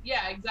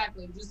 yeah,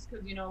 exactly. Just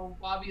because, you know,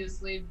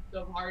 obviously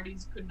the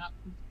Hardys could not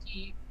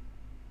compete.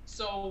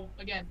 So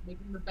again,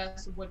 making the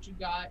best of what you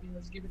got, you know,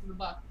 just give it to the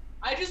Bucks.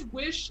 I just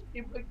wish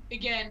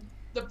again,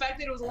 the fact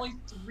that it was only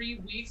 3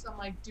 weeks, I'm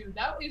like, dude,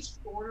 that is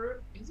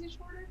shorter. Is it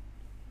shorter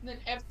than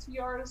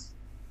FTR's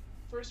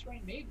first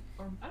reign? Maybe,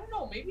 or I don't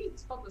know. Maybe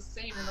it's about the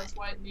same, and that's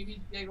why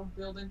maybe they will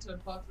build into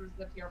Bucks versus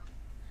FTR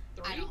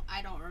 3.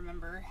 I don't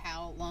remember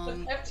how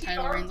long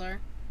title reigns are.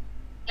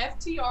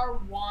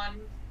 FTR won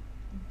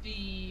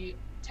the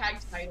tag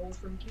titles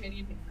from Kenny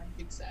and Hangman,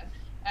 Big Sad,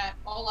 at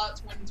All Out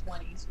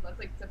 2020. So that's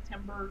like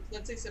September.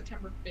 Let's say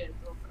September 5th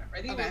or whatever.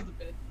 I think it was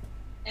the 5th.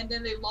 And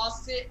then they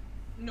lost it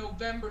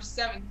November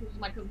 7th, which was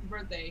my cousin's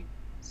birthday.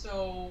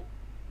 So,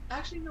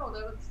 actually, no,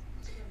 that was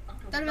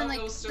October. That'd have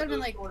been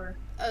like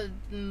a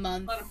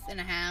month and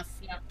a half,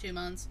 2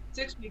 months.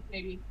 6 weeks,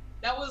 maybe.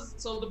 That was,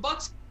 so the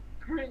Bucks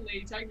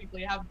currently,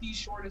 technically, have the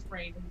shortest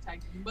reign in the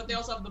tag team, but they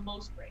also have the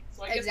most reign.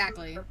 So I guess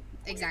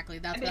Exactly,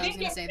 that's what I was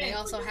going to say. They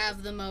also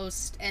have the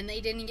most, and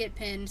they didn't get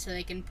pinned, so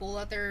they can pull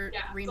out their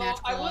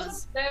rematch clause. I wasn't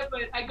upset,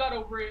 but I got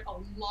over it a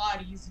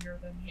lot easier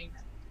than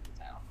Hangman.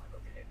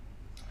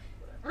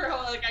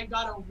 Like, I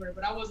got over it,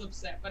 but I was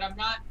upset. But I'm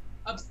not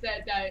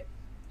upset that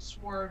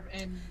Swerve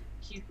and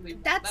Keith Lee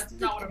won. That's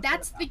not what I'm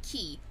That's the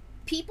key.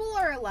 People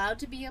are allowed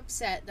to be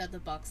upset that the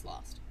Bucks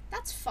lost.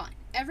 That's fine.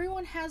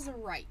 Everyone has a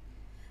right.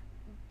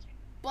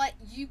 But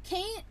you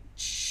can't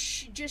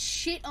just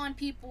shit on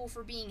people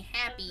for being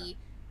happy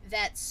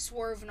that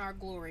Swerve in Our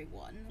Glory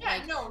won. Yeah,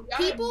 like, no.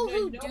 People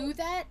who do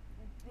that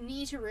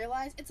need to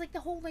realize it's like the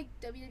whole like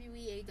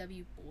WWE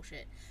AEW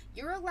bullshit.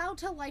 You're allowed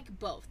to like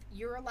both.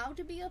 You're allowed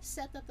to be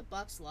upset that the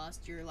Bucks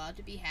lost. You're allowed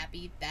to be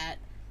happy that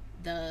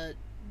the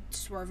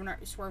Swerve in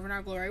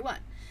Our Glory won.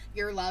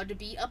 You're allowed to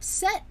be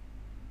upset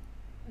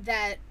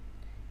that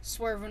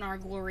Swerve in Our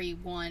Glory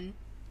won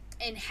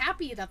and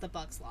happy that the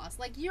Bucks lost.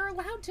 Like, you're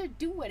allowed to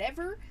do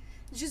whatever.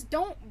 Just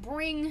don't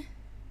bring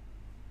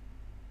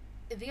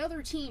the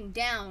other team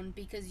down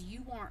because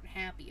you aren't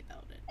happy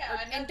about it. Yeah,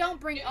 and don't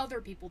bring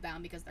other people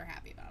down because they're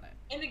happy about it.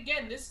 And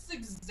again, this is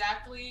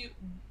exactly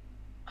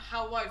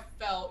how I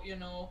felt, you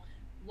know,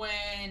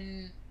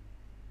 when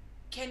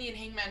Kenny and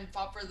Hangman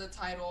fought for the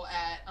title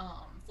at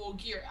Full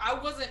Gear. I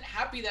wasn't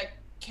happy that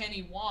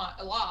Kenny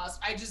lost.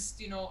 I just,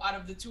 you know, out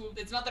of the two,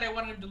 it's not that I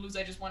wanted him to lose,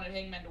 I just wanted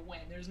Hangman to win.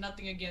 There's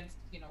nothing against,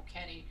 you know,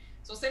 Kenny.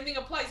 So same thing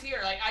applies here.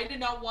 Like I did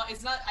not want.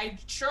 It's not. I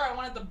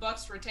wanted the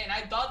Bucks to retain.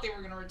 I thought they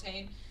were gonna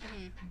retain,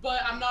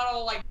 but I'm not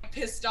all like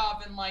pissed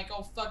off and like,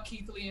 oh fuck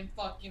Keith Lee and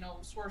fuck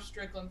Swerve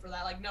Strickland for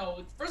that. Like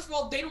no. First of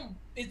all, they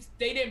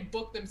didn't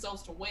book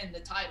themselves to win the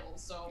title.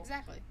 So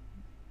exactly.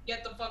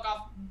 Get the fuck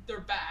off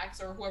their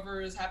backs or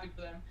whoever is happy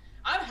for them.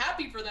 I'm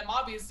happy for them.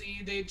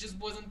 Obviously, they just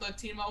wasn't the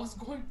team I was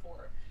going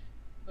for.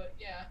 But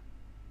yeah.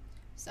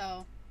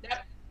 So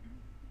that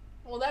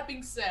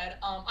being said,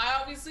 I'm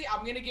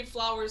gonna give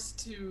flowers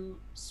to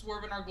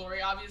Swerve and Our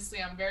Glory.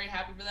 Obviously, I'm very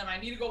happy for them. I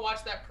need to go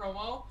watch that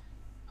promo.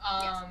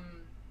 Yes.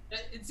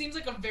 It seems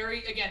like a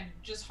very, again,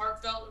 just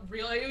heartfelt,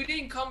 real. It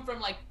didn't come from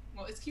like,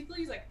 well, is Keith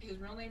Lee's like his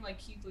real name like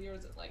Keith Lee or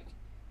is it like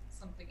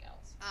something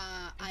else?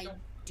 I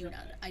do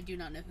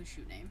not know his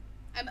shoe name.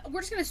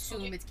 We're just gonna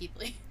assume it's Keith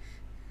Lee.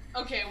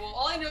 Okay, well,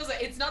 all I know is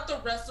that it's not the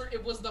wrestler;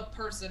 it was the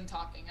person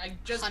talking.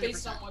 Just 100%.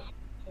 Based on what you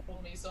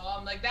told me, so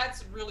I'm like,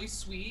 that's really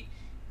sweet.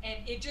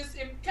 And you can't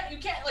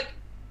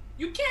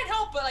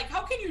help but like,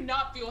 how can you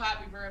not feel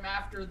happy for him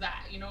after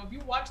that? If you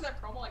watch that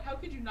promo, like, how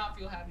could you not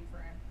feel happy for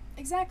him?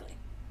 Exactly.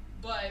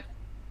 But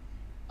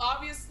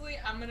obviously,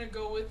 I'm gonna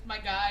go with my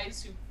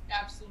guys who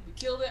absolutely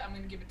killed it. I'm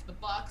gonna give it to the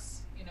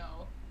Bucks.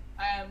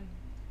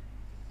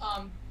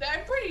 I'm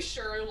pretty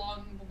sure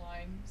along the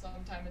line,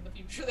 sometime in the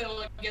future,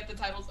 they'll get the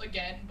titles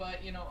again.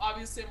 But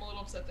obviously, I'm a little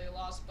upset they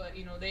lost. But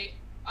they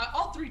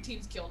all three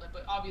teams killed it.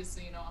 But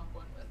obviously, I'm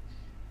going with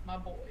my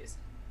boys.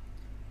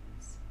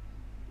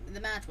 The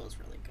match was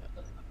really good.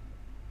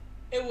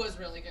 It was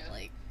really good.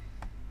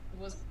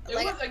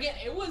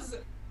 It was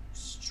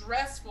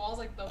stressful. I was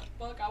like, the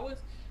fuck? I was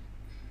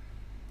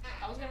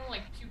gonna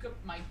like puke up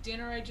my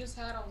dinner I just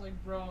had. I was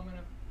like, bro, I'm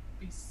gonna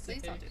be sick.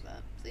 Please don't do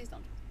that. Please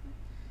don't do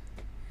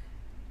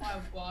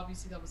that. Well,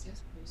 obviously that was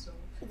yesterday, so.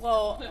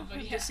 Well,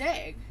 I'm just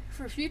saying,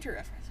 for future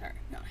reference. Sorry,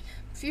 no,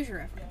 future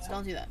reference. Yeah.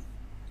 Don't do that.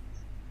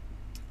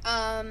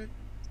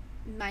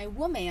 My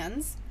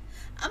womans,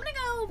 I'm gonna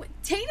go with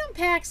Tatum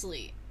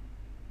Paxley.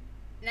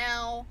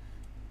 Now,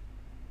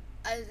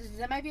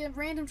 that might be a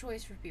random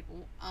choice for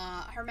people.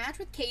 Her match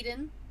with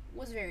Kaden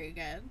was very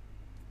good.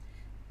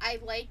 I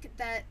like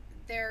that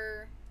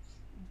they're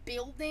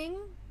building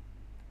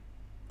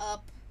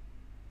up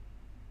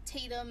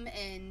Tatum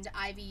and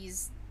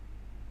Ivy's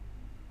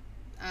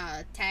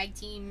tag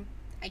team,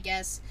 I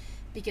guess,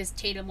 because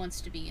Tatum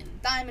wants to be in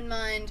Diamond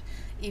Mine,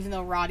 even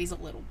though Roddy's a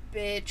little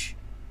bitch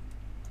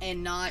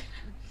and not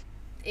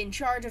in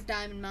charge of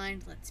Diamond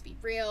Mine, let's be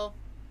real.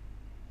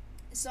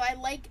 So I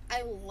like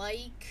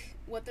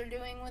what they're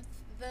doing with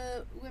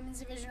the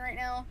women's division right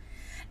now,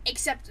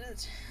 except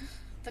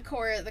the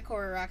Cora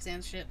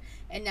Roxanne shit,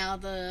 and now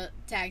the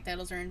tag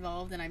titles are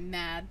involved, and I'm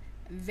mad.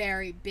 I'm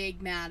very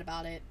big mad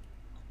about it.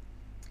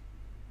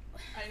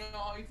 I don't know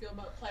how you feel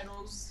about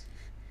titles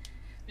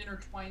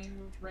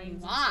intertwining with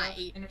reigns.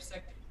 Why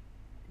intersecting?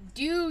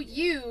 Do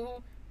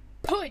you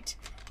put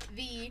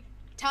the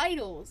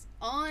titles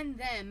on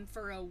them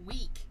for a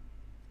week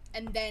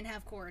and then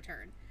have Cora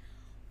turn?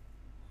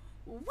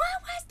 What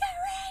was the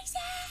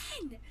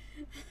reason?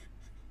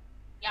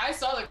 Yeah, I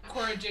saw that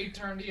Cora Jade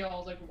turned heel. I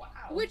was like,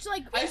 wow. Which,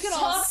 like, we could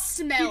all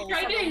smell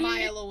from a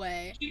mile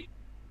away.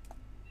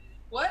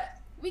 What?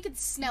 We could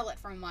smell it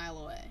from a mile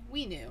away.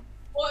 We knew.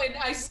 Well, and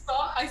I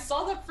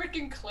saw the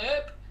freaking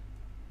clip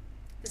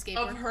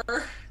of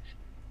her.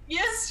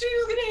 Yes, she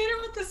was gonna hit her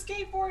with the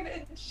skateboard,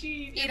 and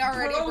it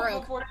already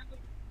broke.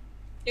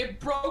 It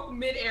broke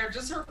midair.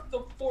 Just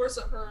the force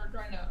of her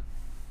trying to.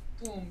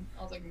 Boom.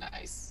 I was like,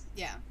 nice.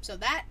 Yeah, so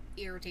that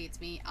irritates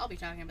me. I'll be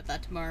talking about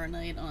that tomorrow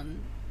night on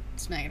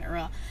Smacking It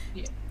Raw.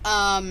 Yeah.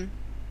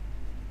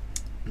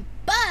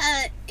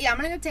 But, yeah, I'm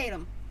gonna go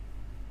Tatum.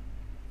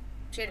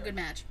 She had a good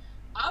match.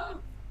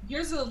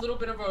 Here's a little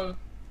bit of a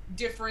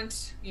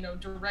different,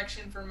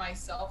 direction for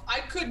myself. I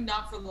could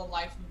not for the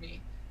life of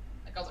me.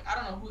 Like, I was like, I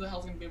don't know who the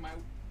hell's gonna be my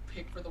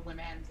pick for the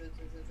women.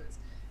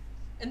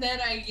 And then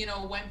I,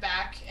 went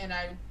back and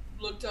I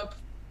looked up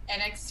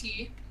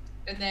NXT.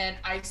 And then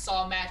I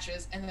saw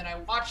matches, and then I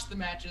watched the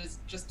matches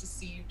just to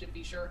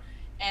be sure.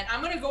 And I'm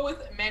gonna go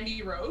with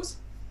Mandy Rose.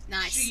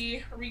 Nice.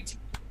 She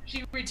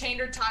retained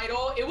her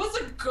title. It was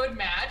a good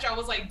match. I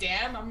was like,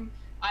 damn,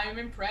 I'm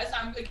impressed.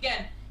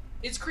 Again,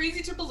 it's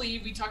crazy to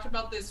believe. We talked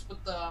about this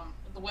with the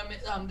women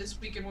this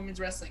week in women's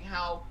wrestling.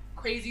 How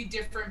crazy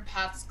different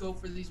paths go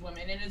for these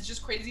women, and it's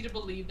just crazy to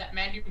believe that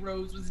Mandy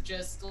Rose was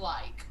just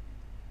like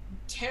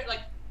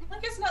I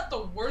guess not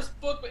the worst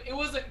book, but it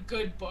was a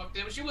good book.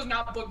 She was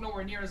not booked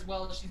nowhere near as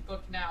well as she's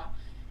booked now.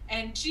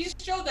 And she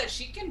showed that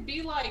she could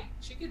be like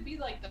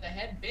the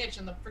head bitch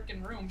in the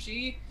freaking room.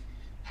 She's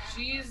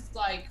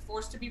like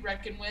forced to be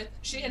reckoned with.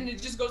 And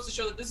it just goes to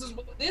show that this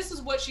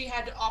is what she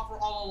had to offer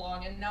all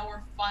along. And now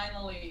we're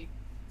finally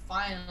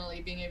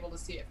being able to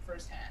see it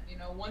firsthand.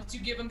 Once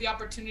you give them the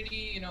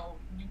opportunity,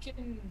 you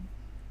can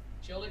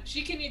chill it.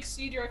 She can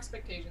exceed your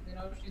expectations.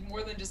 She's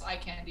more than just eye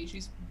candy.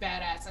 She's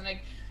badass. And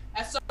like,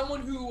 as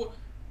someone who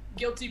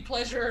guilty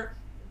pleasure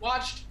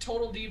watched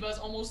Total Divas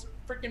almost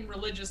freaking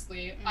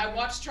religiously. Mm-hmm. I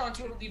watched her on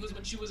Total Divas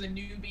when she was a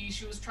newbie.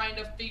 She was trying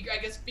to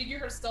figure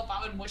herself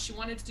out and what she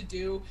wanted to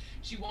do.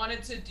 She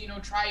wanted to,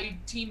 try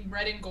Team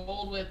Red and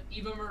Gold with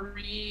Eva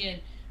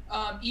Marie,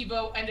 and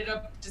Eva ended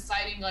up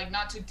deciding like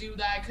not to do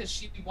that because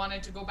she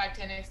wanted to go back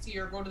to NXT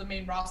or go to the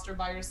main roster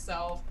by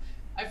herself.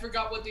 I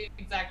forgot what the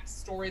exact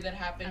story that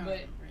happened,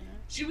 but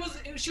she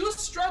was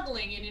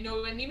struggling, and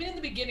and even in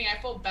the beginning,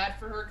 I felt bad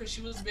for her because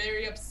she was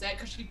very upset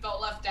because she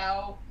felt left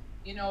out,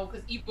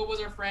 because Eva was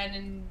her friend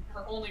and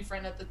her only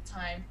friend at the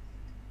time.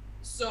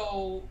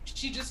 So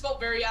she just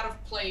felt very out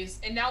of place.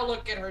 And now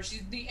look at her;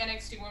 she's the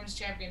NXT Women's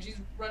Champion. She's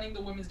running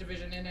the women's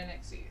division in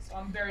NXT. So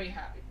I'm very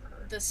happy for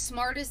her. The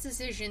smartest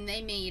decision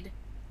they made,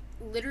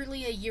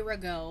 literally a year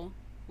ago,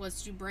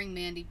 was to bring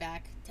Mandy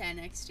back to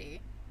NXT.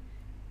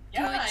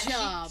 Yeah, good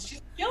job.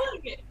 She's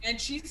killing it, and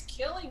she's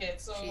killing it.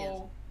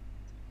 So.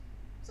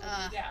 So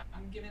yeah,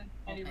 I'm giving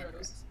Mandy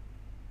Rose.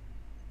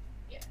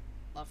 Yeah.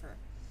 Love her.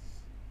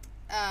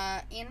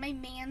 And my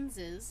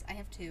manses, I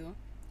have two.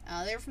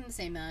 They're from the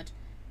same match.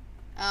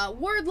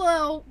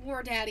 Wardlow,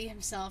 War Daddy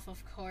himself,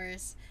 of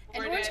course.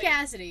 And Orange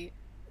Cassidy.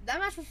 That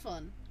match was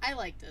fun. I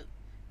liked it.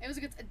 It was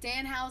a good...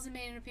 Danhausen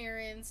made an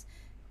appearance.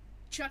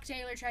 Chuck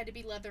Taylor tried to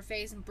beat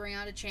Leatherface and bring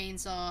out a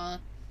chainsaw.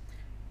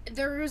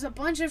 There was a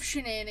bunch of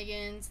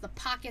shenanigans. The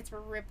pockets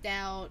were ripped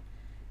out.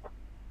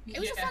 It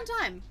was a fun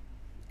time.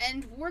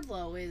 And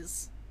Wardlow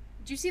is...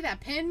 Did you see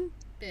that pin?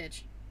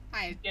 Bitch.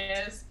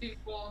 Yes,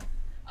 people...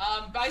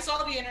 I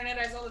saw the internet,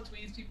 I saw the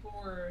tweets, people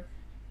were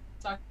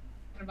talking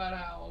about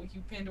how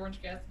you pinned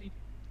Orange Cassidy.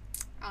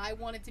 I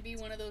wanted to be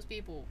one of those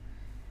people.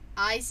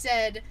 I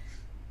said,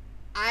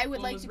 I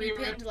would like to be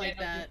pinned like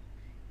that.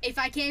 If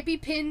I can't be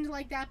pinned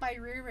like that by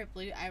Rhea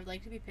Ripley, I would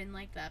like to be pinned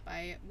like that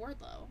by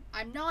Wardlow.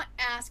 I'm not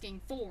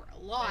asking for a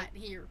lot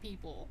here,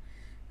 people.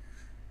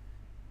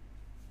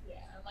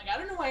 Yeah, like, I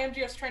don't know why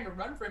MJF's trying to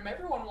run for him.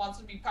 Everyone wants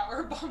to be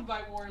powerbombed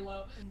by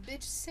Wardlow.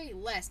 Bitch, say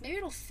less. Maybe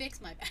it'll fix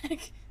my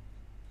back.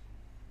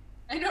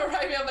 I know,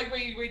 right? I'm like,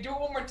 wait, do it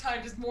one more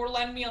time. Just more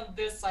land me on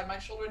this side. My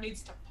shoulder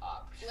needs to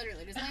pop.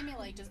 Literally, just land me,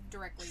 like, just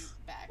directly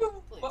back,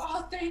 please.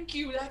 Oh, thank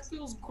you. That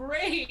feels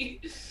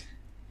great.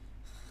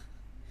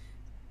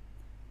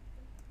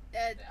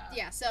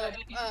 Yeah, so,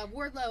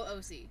 Wardlow,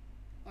 OC,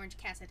 Orange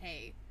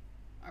Cassidy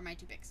are my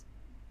two picks.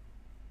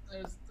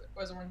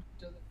 Was Orange...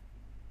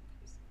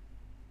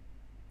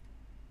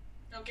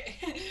 Okay.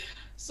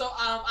 So,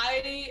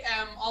 I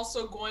am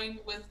also going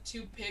with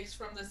two picks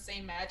from the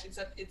same match,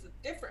 except it's a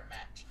different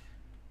match.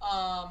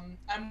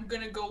 I'm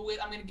gonna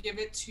give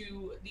it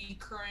to the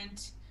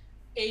current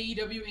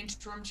AEW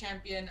interim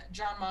champion,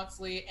 Jon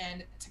Moxley,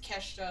 and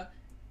Takeshita.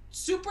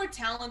 Super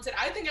talented.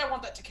 I think I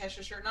want that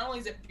Takeshita shirt. Not only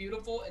is it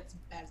beautiful, it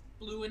has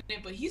blue in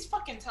it, but he's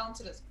fucking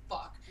talented as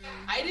fuck.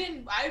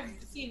 Mm-hmm. I've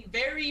seen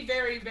very,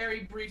 very,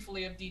 very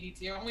briefly of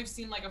DDT. I've only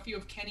seen like a few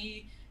of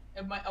Kenny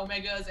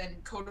Omega's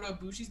and Kota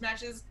Ibushi's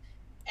matches,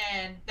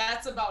 and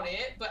that's about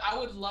it. But I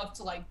would love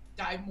to like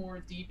dive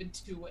more deep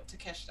into what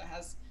Takeshita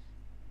has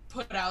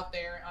put out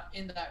there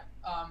in that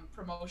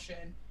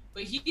promotion.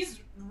 But he's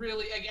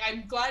really,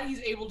 I'm glad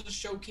he's able to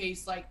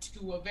showcase like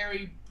to a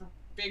very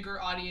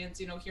bigger audience,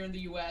 here in the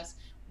US,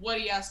 what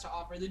he has to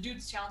offer. The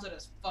dude's talented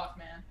as fuck,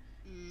 man.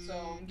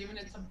 So I'm giving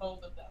it to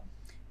both of them.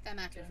 That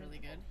match was really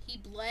good. He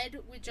bled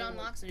with Jon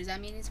Moxley. Does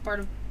that mean he's part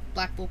of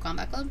Blackpool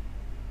Combat Club?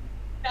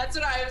 That's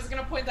what I was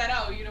gonna point that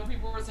out.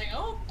 People were saying,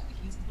 "Oh,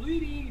 he's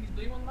bleeding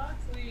with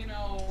Moxley."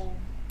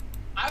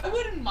 I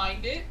wouldn't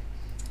mind it.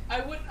 I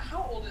would.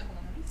 How old is? Hold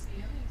on, let me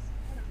see.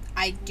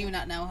 I do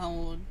not know how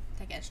old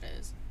Takeshita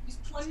is. He's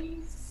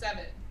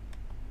 27.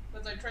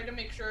 But I tried to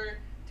make sure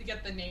to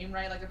get the name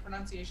right, like the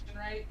pronunciation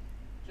right,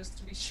 just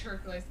to be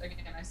sure. Because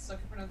again, I suck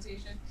at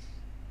pronunciation.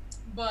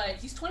 But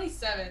he's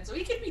 27, so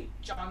he could be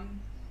John.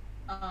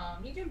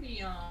 He could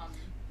be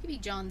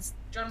Jon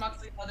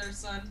Moxley's other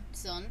son.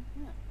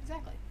 Yeah,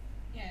 exactly.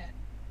 Yeah.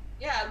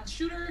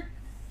 Shooter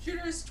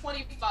is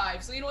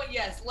 25. So you know what?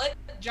 Yes, let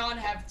John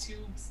have his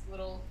two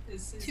little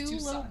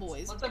sons.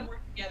 Boys. Let them work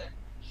together.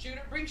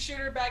 Bring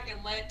Shooter back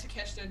and let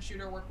Takeshita and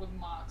Shooter work with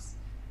Mox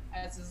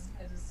as his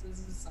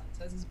sons,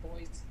 as his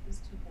boys, his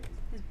two boys.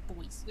 His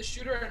boys. The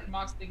Shooter and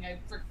Mox thing I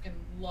freaking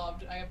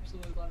loved. I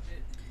absolutely loved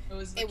it. It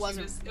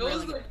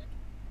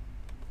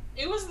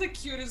was the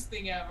cutest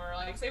thing ever.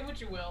 Like, say what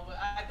you will, but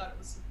I thought it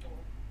was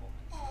adorable.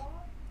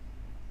 Aww.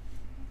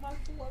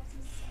 Mox loves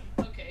his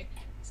son. Okay.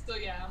 Still,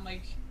 yeah, I'm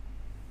like,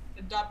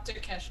 adopt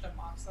Takeshita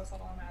Mox. That's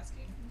all I'm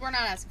asking. We're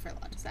not asking for a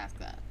lot. Just ask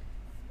that.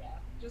 Yeah,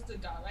 just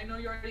adopt. I know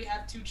you already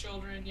have 2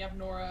 children. You have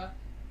Nora.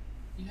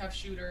 You have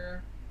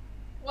Shooter.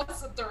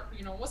 What's the third?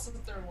 What's the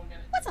third one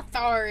gonna do? What's a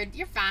third?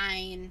 You're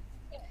fine.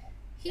 Yeah.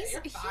 He's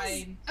fine.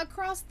 He's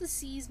across the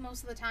seas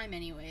most of the time,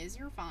 anyways.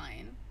 You're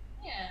fine.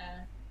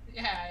 Yeah.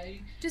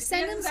 Just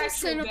send him some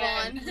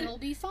Cinnabon, and it'll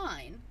be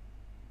fine.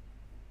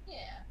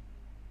 Yeah.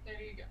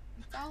 There you go.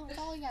 That's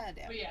all you gotta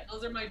do. But yeah,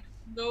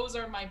 those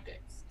are my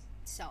picks.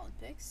 Solid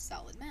picks,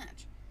 solid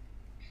match.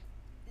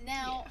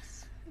 Now,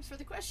 for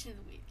the question of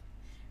the week,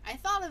 I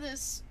thought of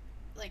this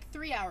like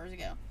 3 hours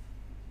ago.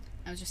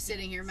 I was just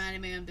sitting here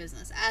minding my own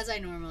business, as I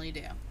normally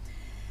do.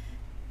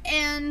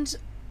 And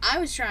I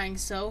was trying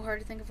so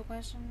hard to think of a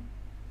question.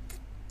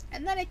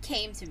 And then it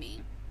came to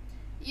me.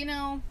 You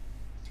know,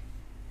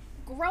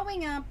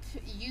 growing up,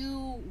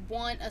 you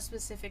want a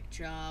specific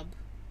job.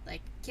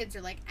 Like, kids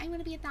are like, I'm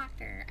gonna be a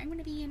doctor. I'm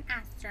gonna be an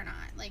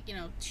astronaut. Like, you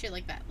know, shit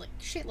like that. Like,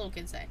 shit little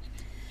kids say.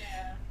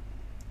 Yeah.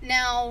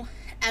 Now,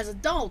 as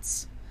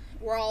adults,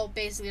 we're all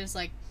basically just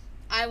like,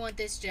 I want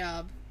this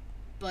job,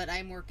 but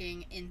I'm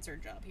working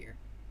insert job here.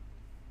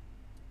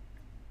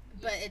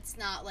 But it's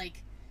not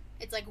like,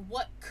 it's like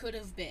what could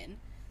have been.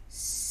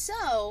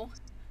 So,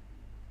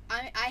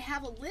 I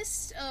have a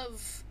list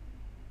of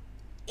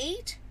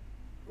 8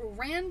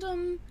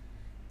 random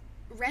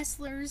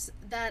wrestlers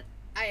that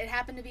I it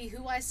happened to be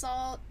who I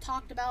saw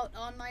talked about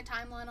on my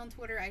timeline on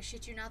Twitter. I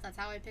shit you not, that's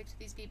how I picked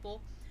these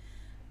people.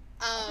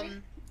 Okay.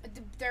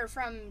 They're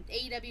from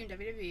AEW and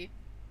WWE.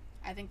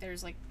 I think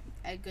there's like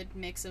a good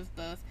mix of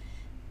both.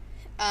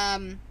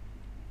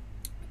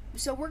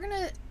 So we're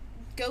gonna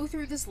go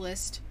through this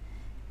list,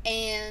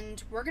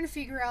 and we're gonna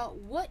figure out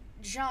what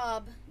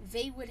job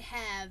they would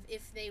have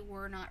if they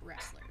were not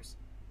wrestlers.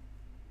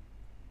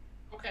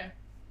 Okay.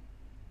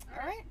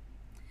 All right.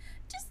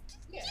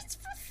 Just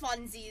for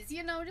funsies,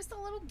 you know, just a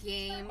little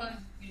game.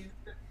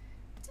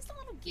 Just a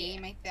little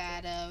game I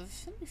thought of.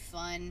 It'll be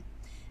fun.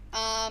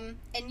 And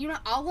you know,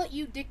 I'll let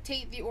you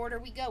dictate the order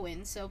we go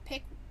in. So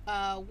pick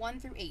 1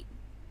 through 8.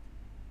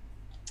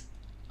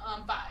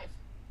 5. 1,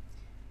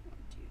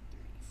 2, 3,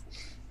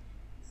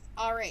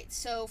 4. All right.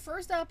 So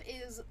first up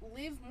is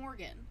Liv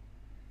Morgan.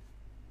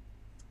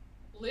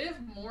 Liv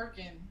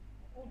Morgan.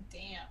 Oh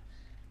damn.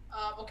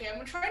 Okay,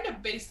 I'm trying to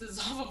base this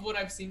off of what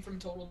I've seen from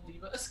Total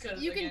Divas.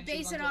 Cause, You can again,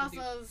 base it off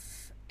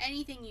of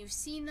anything you've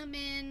seen them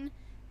in,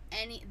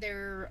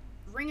 their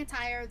ring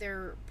attire,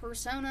 their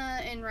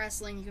persona in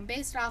wrestling. You can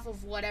base it off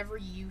of whatever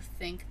you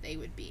think they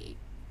would be.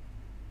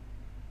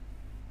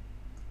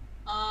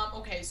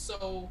 Okay,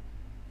 so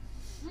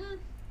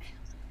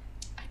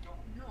I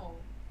don't know.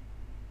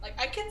 Like,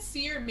 I can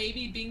see her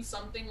maybe being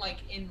something like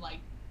in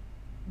like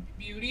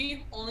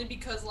beauty, only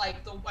because like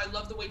I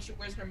love the way she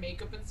wears her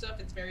makeup and stuff.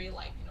 It's very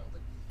like, you know,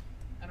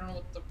 I don't know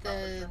what the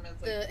proper term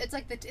is. Like,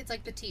 it's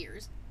like the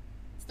tears.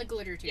 It's the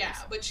glitter tears. Yeah,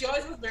 but she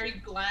always was very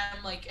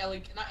glam, like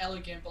not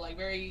elegant, but like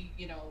very,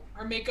 you know,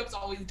 her makeup's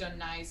always done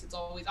nice. It's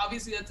always,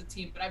 obviously that's a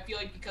team, but I feel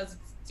like because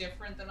it's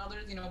different than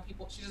others, you know,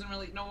 she doesn't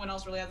really, no one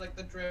else really has like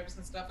the drips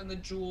and stuff and the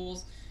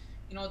jewels.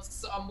 You know,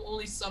 it's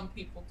only some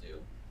people do.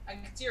 I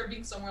can see her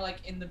being somewhere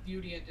like in the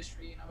beauty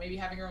industry, you know, maybe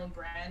having her own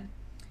brand.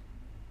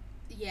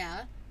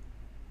 Yeah.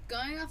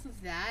 Going off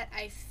of that,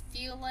 I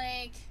feel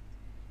like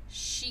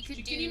she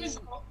could do. Even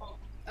oh,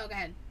 go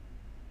ahead.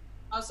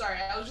 I'm sorry.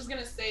 I was just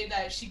gonna say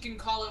that she can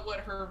call it what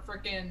her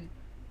freaking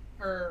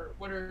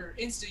what her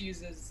Insta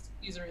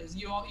user is.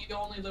 You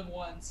only live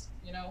once,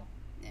 you know.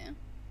 Yeah.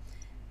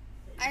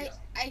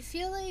 I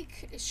feel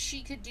like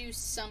she could do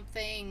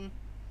something.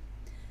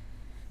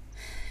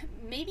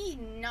 Maybe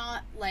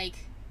not like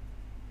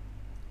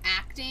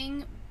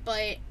acting,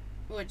 but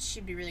what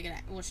she'd be really good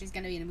at. Well, she's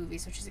gonna be in a movie,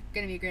 so she's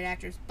gonna be a great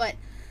actress. But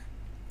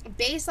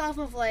based off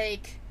of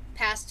like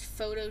past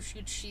photo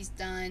shoots she's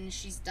done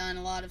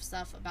a lot of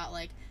stuff about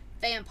like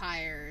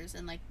vampires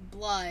and like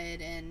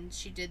blood, and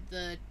she did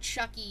the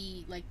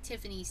Chucky like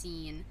Tiffany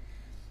scene.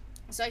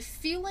 So I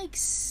feel like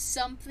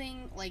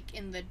something like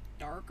in the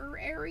darker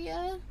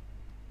area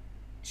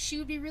she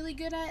would be really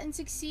good at and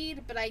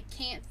succeed, but I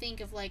can't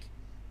think of like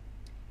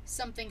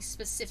something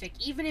specific,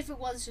 even if it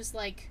was just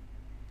like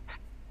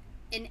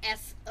an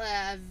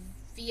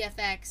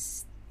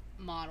VFX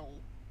model.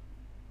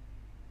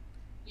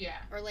 Yeah.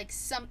 Or like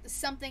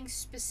something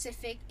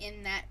specific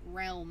in that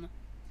realm.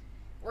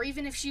 Or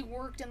even if she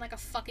worked in like a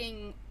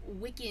fucking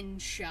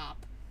Wiccan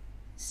shop.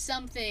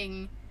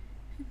 Something,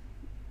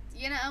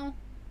 you know?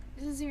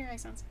 Does this make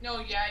sense? No,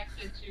 yeah,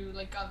 I get you.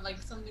 Like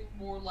something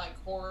more like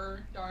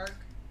horror, dark.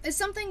 It's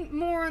something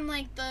more on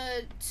like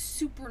the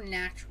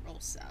supernatural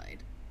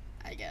side,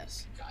 I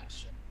guess.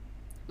 Gotcha.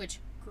 Which,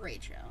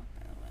 great show,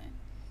 by the way.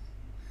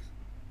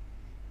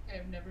 I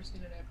have never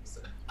seen an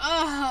episode.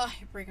 Oh,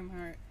 you're breaking my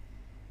heart.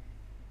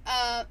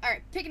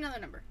 Alright, pick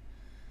another number.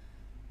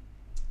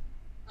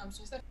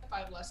 So I said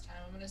 5 last time.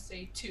 I'm gonna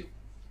say 2.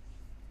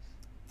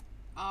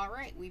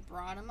 Alright, we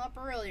brought him up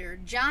earlier.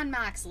 Jon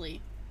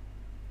Moxley.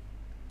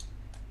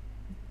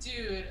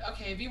 Dude,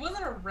 okay, if he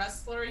wasn't a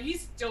wrestler,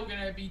 he's still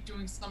gonna be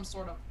doing some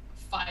sort of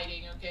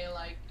fighting, okay?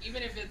 Like,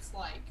 even if it's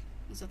like...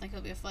 You still think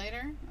he'll be a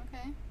fighter?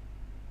 Okay.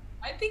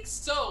 I think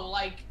so.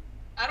 Like,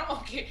 I don't...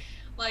 Okay,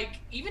 like,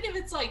 even if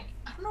it's like...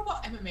 I don't know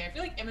about MMA. I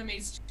feel like MMA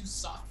is too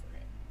soft for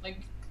him. Like,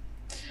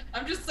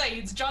 I'm just saying,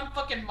 it's Jon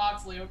fucking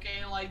Moxley,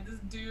 okay? Like, this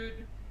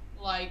dude,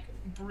 like,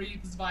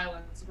 breathes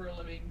violence for a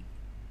living.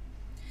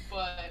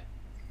 But...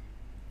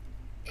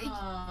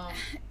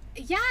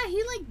 Yeah,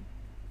 he, like,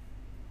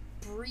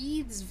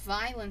 breathes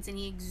violence and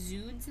he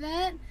exudes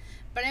that,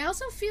 but I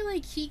also feel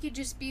like he could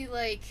just be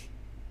like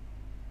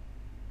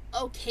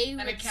okay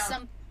with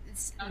some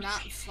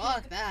not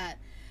fuck that,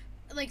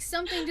 like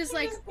something just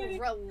like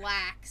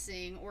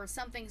relaxing or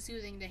something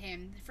soothing to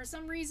him. For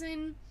some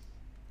reason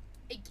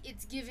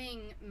it's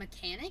giving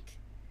mechanic,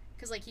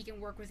 because like he can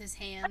work with his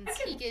hands.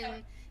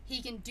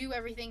 He can do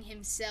everything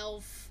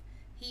himself.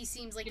 He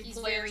seems like he's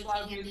very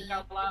handy.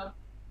 Out loud.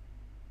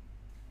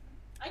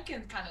 I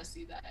can kind of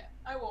see that.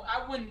 I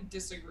wouldn't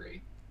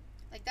disagree.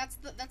 Like that's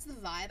the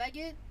vibe I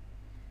get.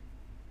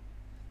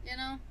 You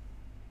know.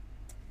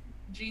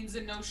 Jeans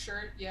and no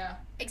shirt, yeah.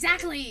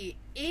 Exactly.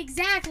 You can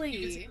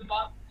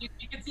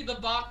see the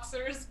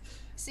boxers.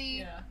 See,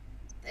 yeah.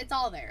 It's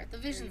all there. The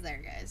vision's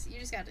there, guys. You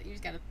just gotta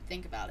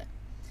think about it.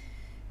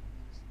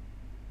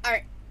 All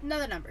right,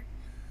 another number.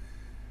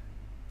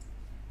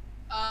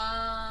 6.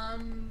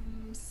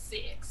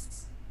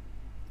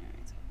 All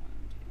right, so 1,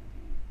 2,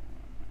 3, 4,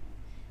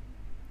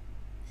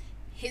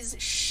 5. His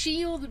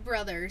Shield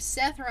brother,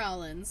 Seth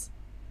Rollins.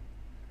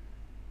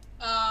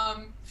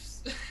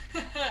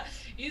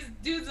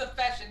 Dude's a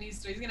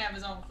fashionista. He's gonna have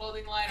his own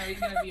clothing line, or he's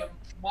gonna be a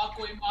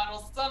walkway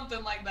model,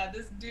 something like that.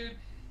 This dude,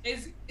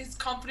 his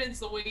confidence,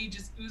 the way he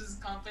just oozes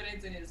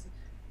confidence, and his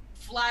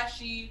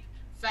flashy,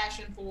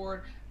 fashion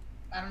forward.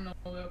 I don't know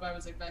if I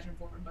would say fashion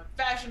forward, but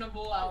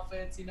fashionable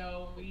outfits. You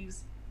know,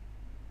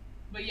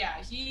 But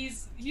yeah,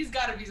 he's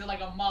got to be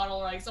like a model,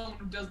 like someone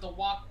who does the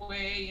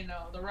walkway, you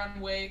know, the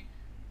runway.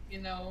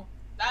 You know,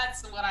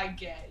 that's what I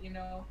get. You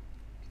know.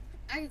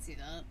 I can see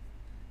that.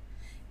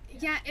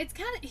 Yeah,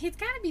 he's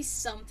got to be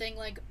something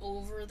like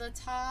over the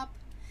top,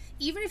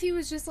 even if he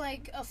was just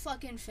like a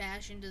fucking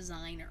fashion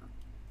designer.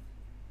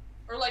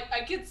 Or like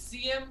I could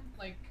see him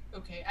like,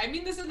 okay, I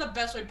mean this in the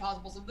best way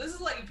possible. So this is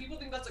like, if people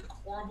think that's like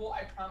horrible,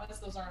 I promise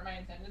those aren't my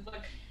intentions.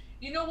 Like,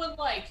 you know when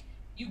like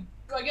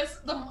I guess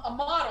a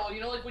model, you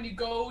know, like when you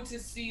go to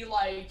see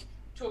like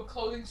to a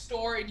clothing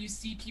store and you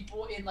see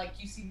people in like,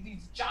 you see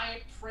these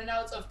giant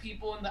printouts of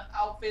people in the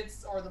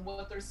outfits or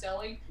what they're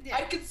selling. Yeah.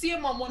 I could see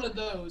him on one of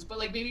those, but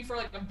like maybe for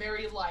like a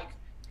very like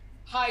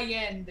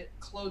high-end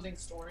clothing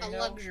store, you know?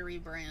 Luxury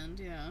brand,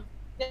 yeah.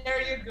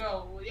 There you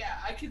go. Yeah,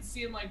 I could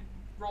see him like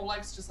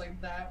Rolex, just like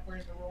that,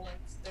 wearing the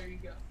Rolex. There you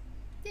go.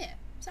 Yeah.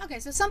 Okay,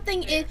 so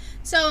something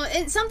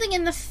something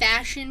in the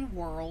fashion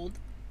world.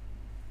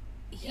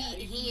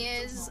 He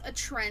is a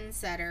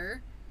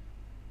trendsetter.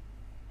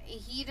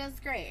 He does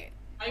great.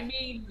 I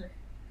mean,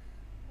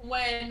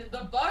 when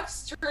the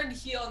Bucks turned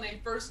heel and they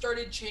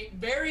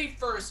very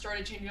first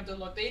started changing up their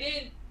look,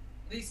 they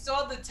still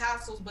had the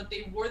tassels, but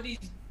they wore these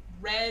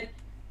red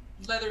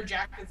leather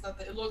jackets that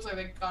it looks like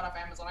they got off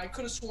Amazon. I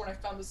could have sworn I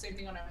found the same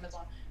thing on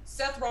Amazon.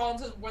 Seth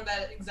Rollins has worn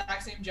that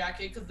exact same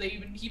jacket because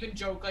he even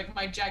joke like,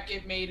 my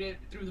jacket made it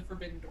through the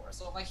forbidden door.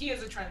 So like, he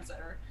is a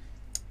trendsetter.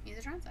 He's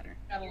a trendsetter.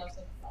 Gotta love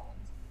Seth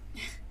Rollins.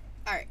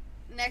 All right,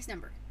 next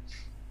number.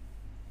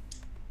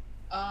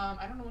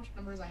 I don't know which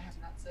numbers I have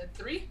not said.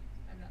 3?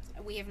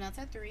 We have not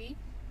said 3.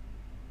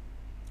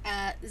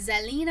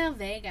 Zelina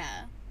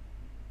Vega.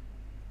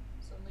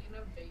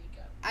 Zelina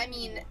Vega. I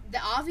mean, the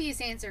obvious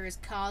answer is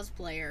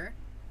cosplayer.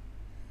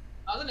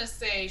 I was gonna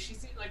say she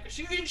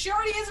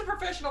already is a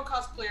professional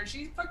cosplayer.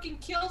 She fucking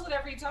kills it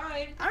every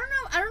time. I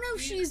don't know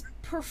if she's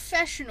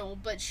professional,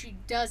 but she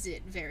does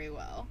it very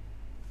well.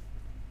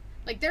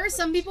 Like, there are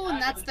some people, and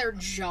that's their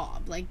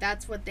job. Like,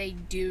 that's what they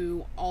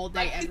do all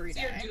day, every day.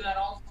 I could see her do that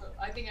also.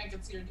 I think I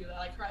could see her do that.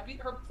 Like,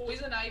 her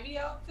Poison Ivy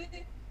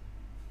outfit.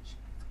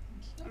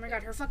 Oh my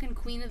god, her fucking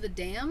Queen of the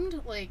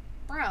Damned? Like,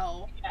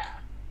 bro. Yeah.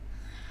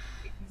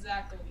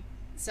 Exactly.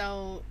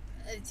 So,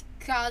 it's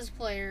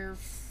cosplayer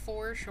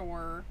for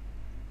sure.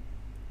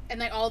 And,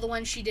 like, all the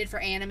ones she did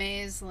for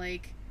animes,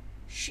 like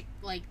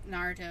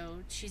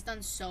Naruto. She's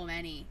done so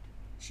many.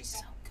 She's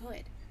so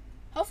good.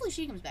 Hopefully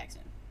she comes back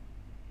soon.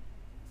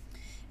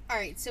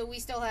 Alright, so we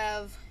still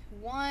have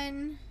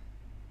 1,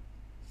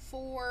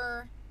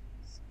 4,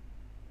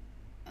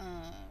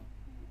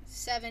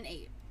 7,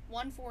 8.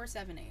 1, 4,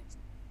 7, 8.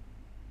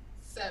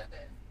 7.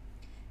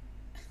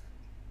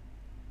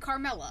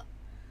 Carmella.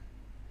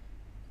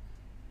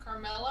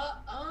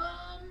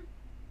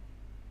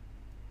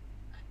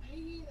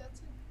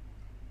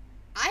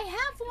 I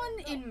have one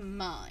in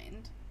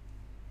mind.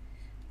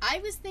 I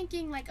was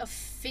thinking like a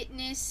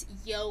fitness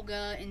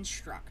yoga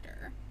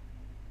instructor.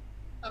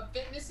 A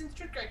fitness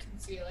instructor, I can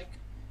see. Like,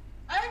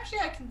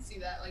 I can see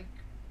that. Like,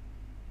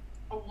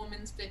 a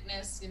woman's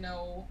fitness, you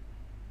know,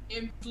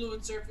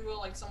 influencer, if you will,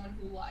 like someone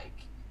who, like,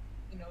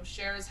 you know,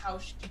 shares how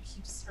she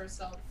keeps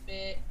herself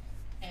fit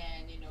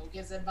and, you know,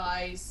 gives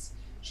advice.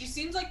 She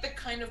seems like the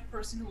kind of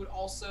person who would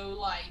also,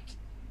 like,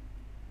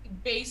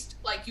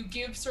 you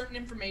give certain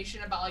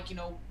information about, like, you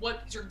know,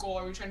 what's your goal?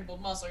 Are you trying to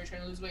build muscle? Are you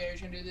trying to lose weight? Are you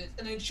trying to do this?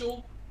 And then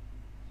she'll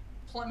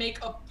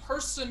make a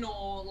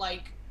personal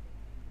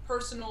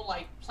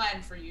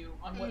plan for you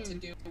on what to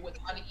do, with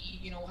how to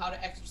eat, you know, how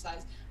to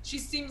exercise. She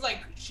seems like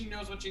she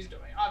knows what she's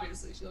doing.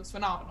 Obviously, she looks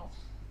phenomenal.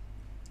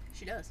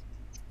 She does.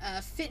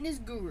 Fitness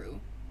guru.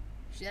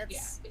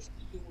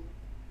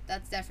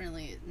 That's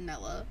definitely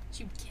Nella.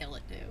 She would kill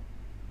it too.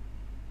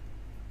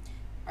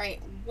 All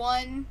right,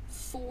 1,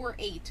 4,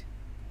 8.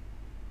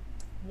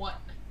 1.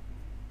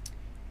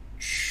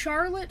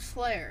 Charlotte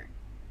Flair.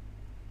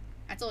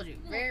 I told you,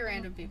 very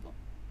random people.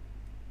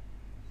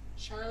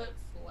 Charlotte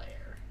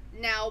Flair.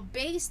 Now,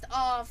 based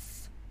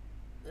off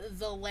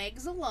the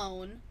legs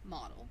alone,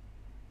 model.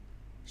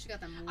 She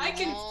got them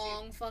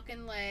long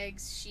fucking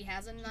legs. She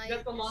has a nice.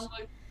 Got the long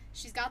legs.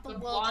 She's got the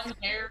blonde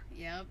hair.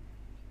 Yep.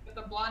 With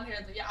the blonde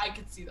hair, yeah, I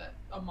could see that.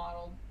 A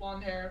model,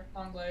 blonde hair,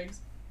 long legs.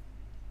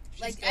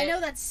 I know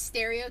that's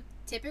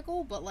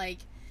stereotypical, but like,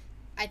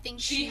 I think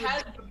she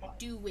has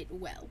do it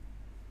well.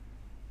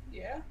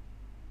 Yeah.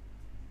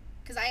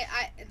 Because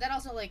that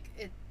also like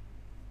it.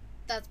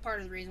 That's part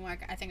of the reason why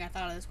I think I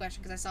thought of this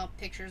question, because I saw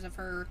pictures of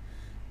her,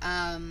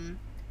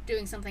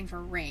 doing something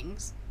for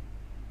Rings.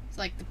 It's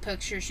like the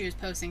picture she was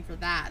posting for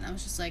that, and I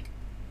was just like,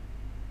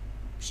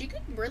 she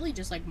could really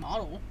just like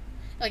model.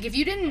 Like if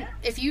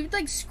you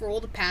like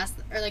scrolled past,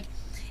 or like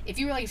if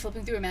you were like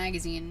flipping through a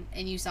magazine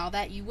and you saw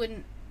that, you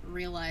wouldn't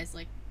realize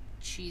like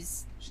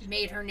she's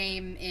made her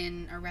name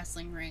in a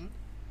wrestling ring.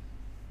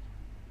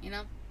 You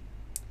know?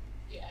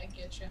 Yeah, I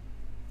get you.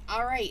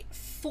 All right,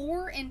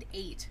 4 and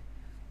 8.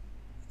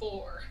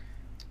 4.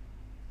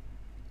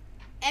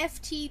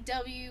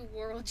 FTW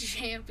World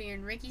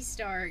Champion Ricky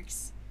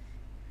Starks.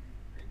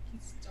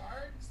 Ricky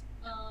Starks?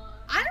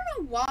 I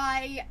don't know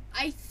why.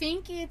 I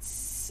think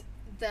it's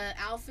the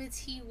outfits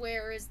he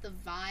wears, the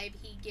vibe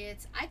he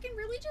gets. I can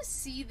really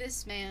just see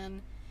this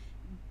man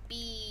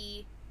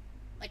be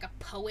like a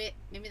poet,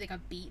 maybe like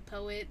a beat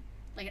poet,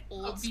 like an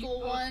old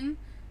school one.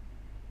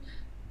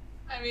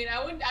 I mean,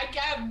 I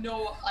have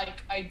no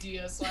like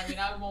idea, so I mean,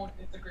 I won't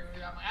disagree with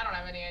you. I don't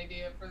have any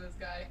idea for this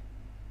guy.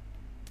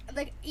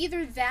 Like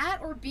either that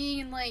or being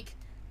in like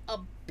a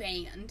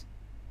band.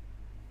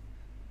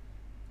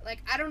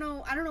 Like I don't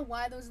know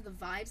why those are the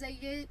vibes I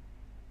get.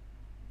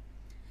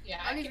 Yeah,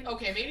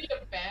 okay, maybe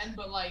a band,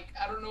 but like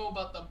I don't know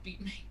about the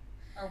beat maker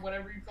or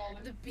whatever you call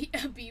it.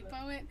 A beat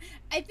poet.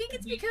 I think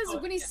it's because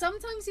when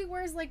sometimes he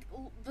wears like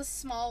the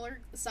smaller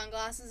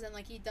sunglasses and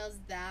like he does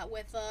that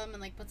with them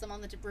and like puts them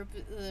on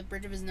the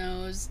bridge of his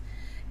nose,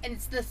 and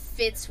it's the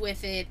fits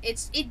with it.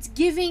 It's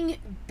giving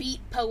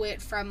beat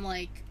poet from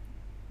like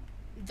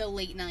the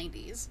late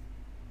 90s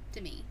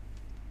to me.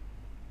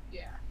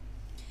 Yeah.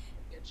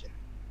 I get you.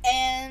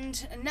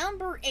 And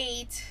number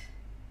 8,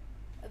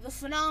 the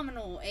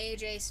phenomenal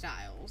AJ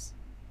Styles.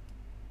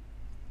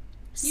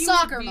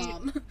 Soccer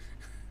mom.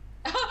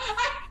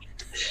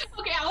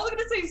 Okay, I was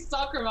gonna say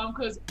soccer mom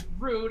because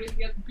rude,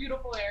 he has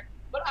beautiful hair.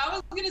 But I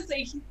was gonna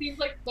say he seems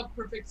like the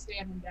perfect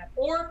stay-at-home dad.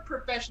 Or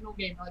professional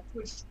gamer, like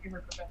Twitch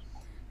streamer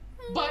professional.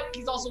 But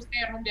he's also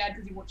stay-at-home dad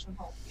because he works from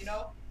home, you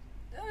know?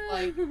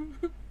 Like...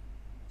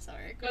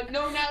 Sorry. But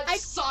no, not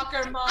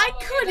soccer mom. I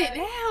couldn't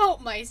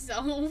help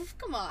myself.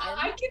 Come on.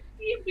 I can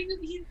see him because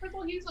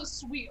he's a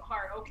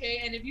sweetheart,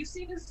 okay? And if you've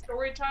seen his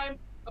story time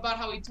about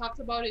how he talks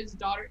about his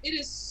daughter, it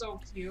is so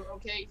cute,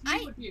 okay?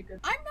 He would be a good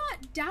I'm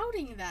not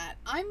doubting that.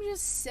 I'm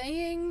just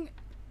saying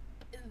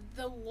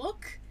the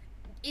look,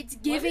 it's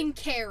giving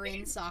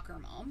Karen soccer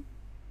mom.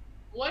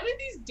 One of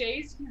these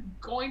days, he's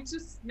going to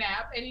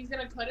snap and he's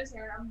going to cut his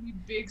hair and I'm going to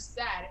be big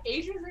sad.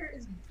 Adrian's hair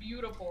is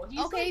beautiful.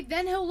 He's okay,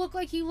 then he'll look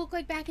like he looked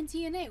like back in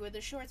TNA with the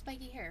short,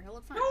 spiky hair. He'll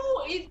look fine.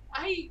 No,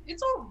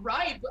 it's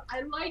alright, but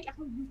I like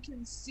how you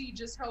can see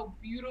just how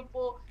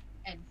beautiful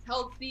and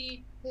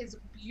healthy his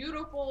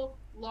beautiful,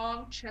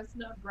 long,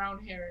 chestnut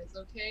brown hair is,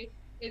 okay?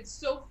 It's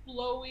so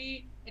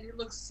flowy and it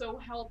looks so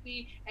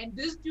healthy. And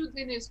this dude's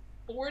in his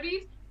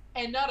 40s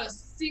and not a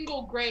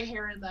single gray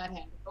hair in that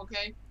head,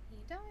 okay?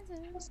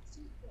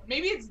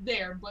 Maybe it's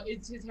there, but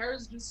his hair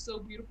is just so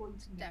beautiful.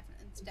 It's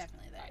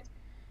definitely there.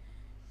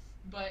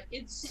 But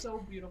it's so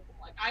beautiful.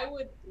 Like I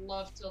would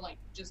love to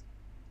just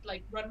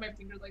run my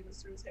fingers like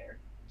this through his hair,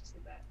 just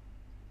like that.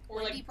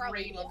 Or Wendy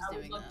probably loves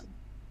doing that.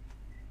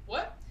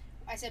 What?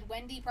 I said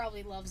Wendy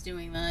probably loves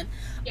doing that.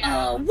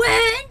 Yeah. Oh,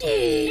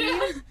 Wendy!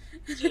 I'm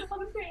saying,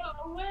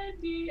 oh,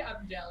 Wendy.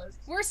 I'm jealous.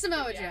 Where's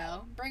Samoa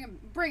Joe?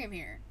 Bring him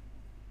here.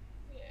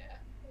 Yeah,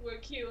 we're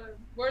cute.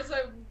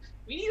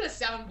 We need a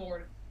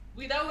soundboard.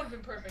 That would have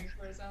been perfect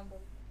for a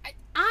soundboard.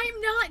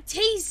 I'm not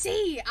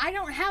TC. I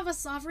don't have a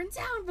sovereign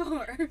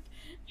soundboard.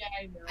 Yeah,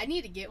 I know. I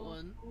need to get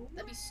one.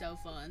 That'd be so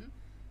fun.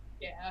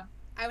 Yeah.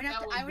 I would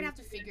have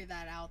to figure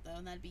that out though,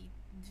 and that'd be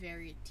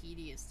very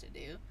tedious to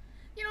do.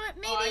 You know what?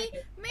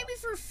 Maybe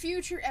for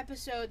future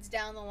episodes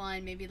down the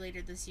line, maybe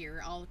later this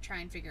year, I'll try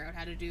and figure out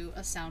how to do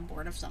a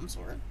soundboard of some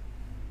sort.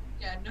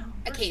 Yeah, no.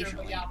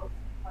 Occasionally. Sure, yeah.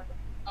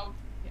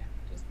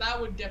 That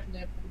would definitely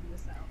have to be a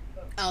sound.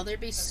 But oh, there'd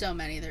be so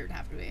many there would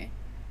have to be.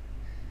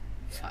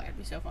 Fuck, it'd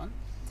be so fun.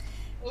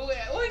 Well,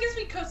 yeah. Well, I guess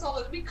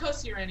we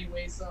cuss here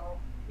anyway, so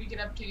we can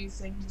have Kenny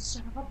saying, "You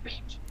son of a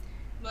bitch."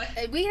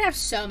 We can have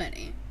so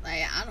many.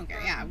 Like I don't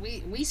care. Yeah,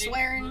 we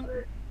swearing.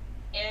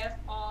 F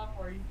off,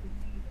 or you can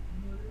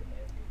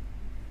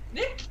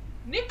leave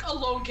Nick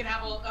alone can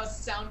have a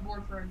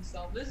soundboard for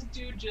himself. This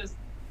dude just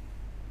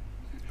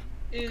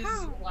is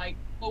like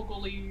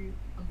vocally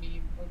a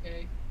meme.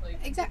 Okay, like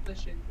exactly.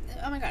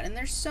 Oh my god, and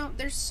there's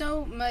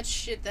so much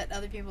shit that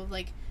other people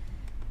like.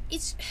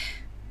 It's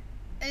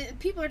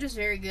people are just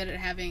very good at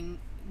having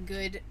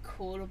good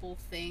quotable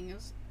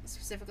things,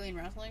 specifically in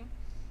wrestling.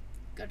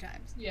 Good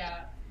times.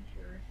 Yeah,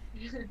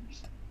 sure.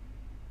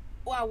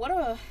 Wow, what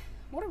a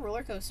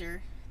roller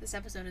coaster this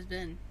episode has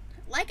been.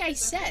 like I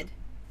said,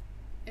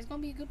 it's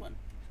gonna be a good one.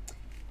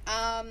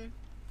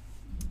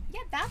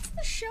 Yeah, that's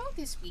the show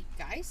this week,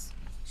 guys.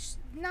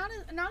 Not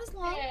as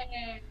long.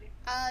 Yay.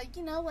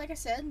 You know, like I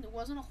said, there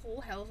wasn't a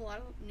whole hell of a lot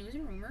of news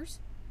and rumors,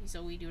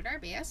 so we did our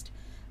best.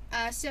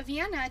 So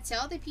Vienna,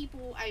 tell the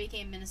people, I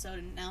became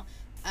Minnesotan now,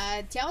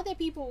 tell the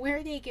people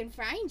where they can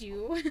find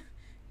you,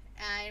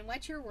 and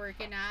what you're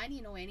working on,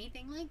 you know,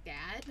 anything like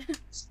that.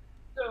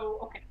 So,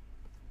 okay.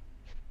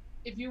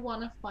 If you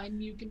want to find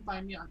me, you can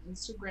find me on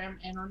Instagram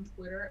and on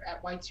Twitter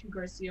at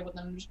Y2Garcia with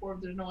an underscore.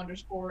 If there's no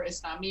underscore,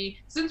 it's not me.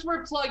 Since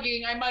we're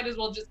plugging, I might as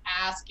well just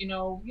ask, you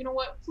know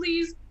what,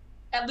 please,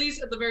 at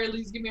the very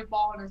least, give me a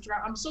follow on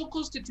Instagram. I'm so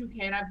close to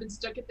 2K, and I've been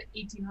stuck at the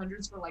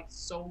 1800s for, like,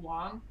 so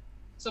long.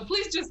 So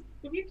please just,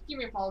 if you could give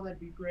me a follow, that'd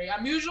be great.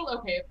 I'm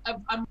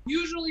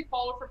usually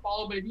follow for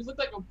follow, but if you look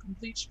like a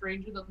complete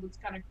stranger that looks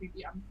kind of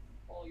creepy, I'm gonna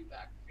follow you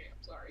back. Okay,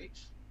 I'm sorry.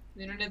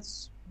 The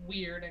internet's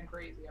weird and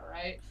crazy, all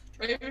right?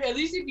 Or at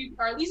least if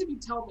you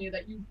tell me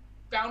that you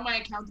found my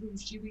account through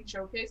She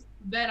Showcase,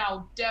 then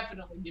I'll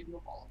definitely give you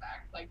a follow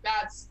back. Like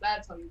that's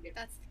how you get.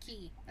 That's the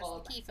key. That's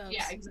the key, folks.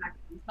 Yeah,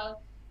 exactly.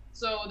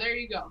 So there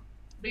you go.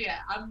 But yeah,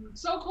 I'm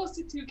so close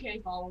to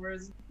 2K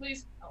followers.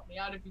 Please help me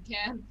out if you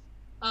can.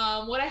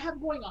 What I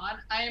have going on,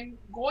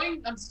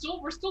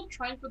 we're still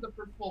trying for the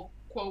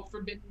quote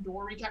Forbidden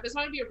Door recap. It's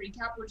not gonna be a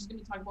recap. We're just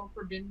gonna talk about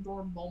Forbidden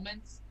Door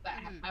moments that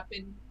have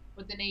happened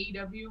within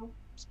AEW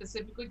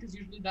specifically, because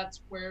usually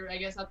that's where, I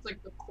guess that's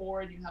like the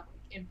core, and you have like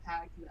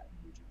Impact, you have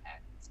New Japan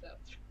and stuff.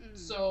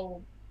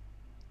 So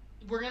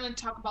we're gonna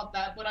talk about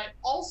that, but I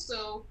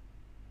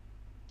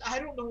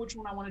don't know which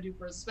one I want to do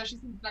first, especially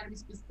since it's not gonna be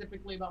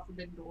specifically about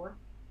Forbidden Door.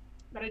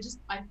 But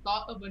I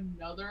thought of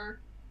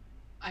another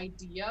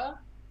idea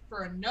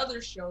for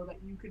another show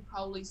that you could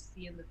probably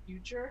see in the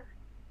future,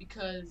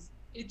 because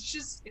it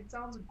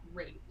sounds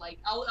great. Like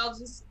I'll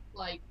just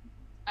like,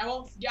 I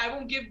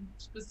won't give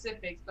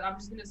specifics, but I'm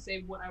just gonna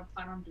say what I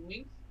plan on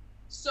doing.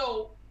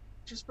 So,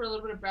 just for a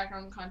little bit of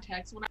background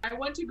context, when I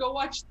went to go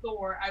watch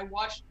Thor, I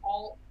watched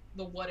all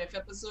the What If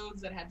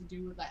episodes that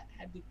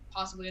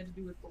possibly had to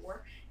do with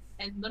Thor.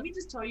 And let me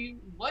just tell you,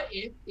 What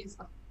If is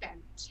a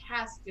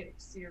fantastic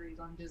series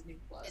on Disney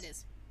Plus. It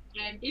is.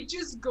 And it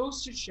just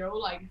goes to show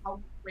like how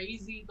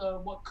crazy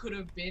what could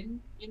have been,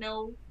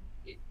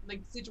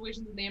 like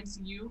situations in the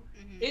MCU.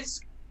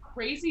 It's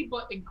crazy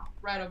but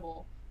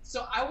incredible.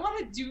 So I want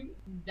to do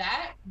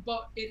that,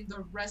 but in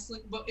the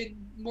wrestling, but in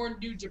more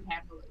New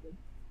Japan related.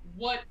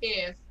 What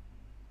if,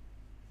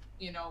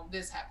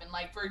 this happened?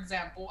 Like, for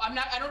example,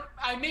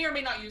 I may or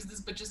may not use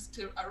this, but just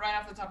to right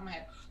off the top of my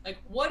head, like,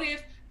 what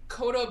if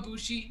Kota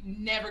Ibushi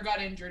never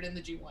got injured in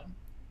the G1?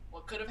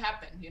 What could have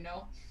happened,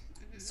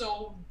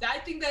 So I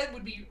think that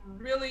would be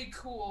really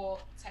cool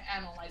to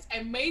analyze.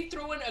 I may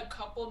throw in a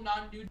couple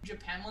non-New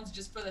Japan ones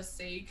just for the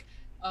sake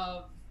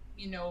of,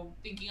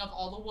 thinking of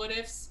all the what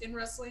ifs in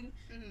wrestling.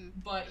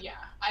 But yeah,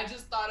 I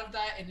just thought of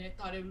that, and I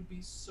thought it would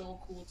be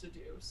so cool to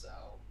do.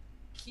 So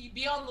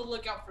be on the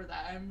lookout for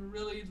that. I'm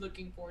really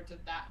looking forward to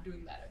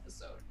doing that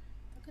episode.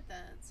 Look at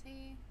that.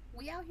 See,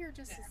 we out here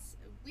just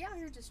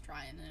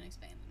trying and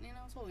expanding.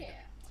 That's what we do.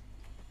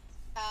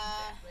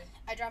 Exactly.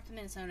 I dropped the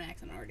Minnesota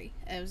accent already.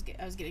 I was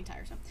getting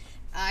tiresome.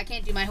 I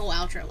can't do my whole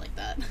outro like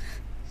that.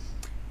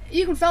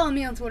 You can follow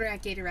me on Twitter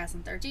at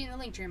GatorWrestling13. The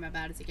link to my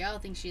about is at all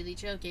things She Elite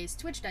Showcase,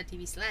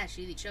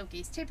 twitch.tv/She Elite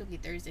Showcase, typically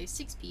Thursday,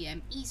 6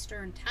 p.m.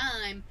 Eastern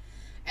Time,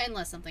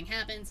 unless something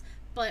happens,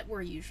 but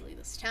we're usually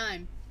this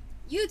time.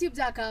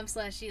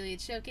 YouTube.com/She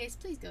Elite Showcase.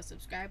 Please go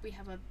subscribe. We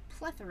have a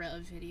plethora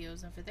of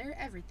videos over there.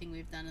 Everything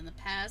we've done in the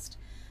past.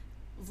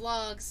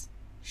 Vlogs,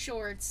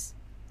 shorts,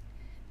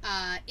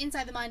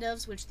 Inside the Mind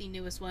Ofs, which the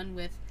newest one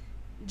with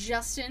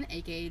Justin,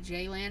 aka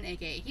Jaylan,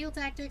 aka Heel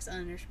Tactics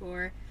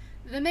 _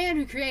 the man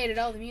who created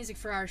all the music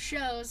for our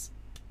shows.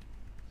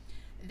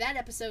 That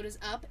episode is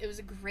up. It was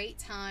a great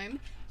time.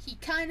 He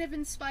kind of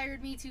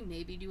inspired me to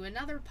maybe do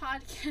another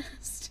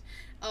podcast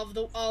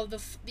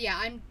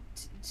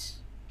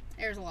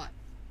there's a lot.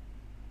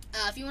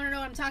 If you want to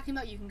know what I'm talking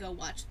about, you can go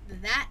watch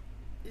that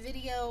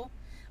video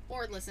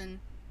or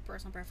listen.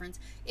 Personal preference.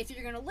 If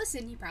you're going to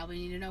listen, you probably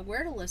need to know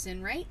where to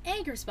listen, right?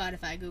 Anchor,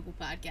 Spotify, Google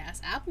Podcasts,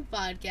 Apple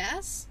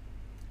Podcasts.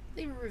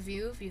 Leave a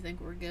review if you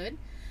think we're good.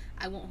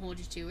 I won't hold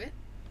you to it.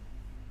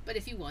 But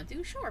if you want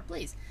to, sure,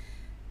 please.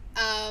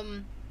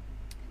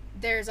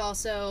 There's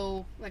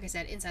also, like I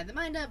said, Inside the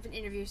Mind Of, an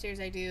interview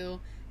series I do.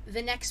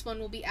 The next one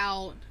will be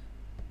out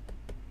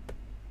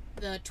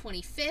the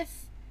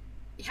 25th.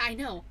 Yeah, I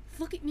know.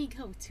 Look at me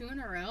go. 2 in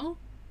a row.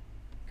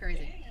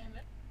 Crazy. Damn.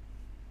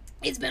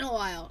 It's been a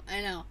while.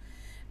 I know.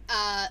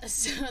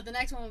 So the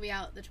next one will be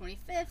out the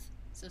 25th.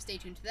 So stay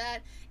tuned to that.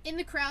 In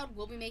the Crowd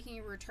will be making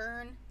a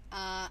return.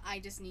 I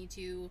just need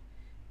to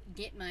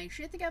get my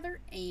shit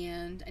together,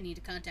 and I need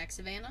to contact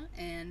Savannah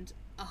and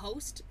a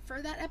host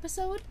for that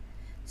episode.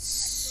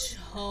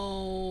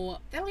 So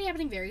that'll be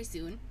happening very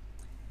soon.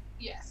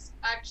 Yes,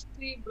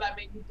 actually, that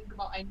made me think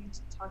about I need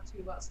to talk to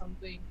you about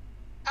something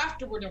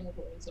after we're done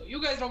recording, so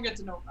you guys don't get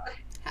to know about it.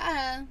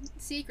 Haha,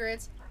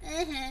 secrets.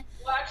 Well,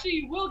 actually,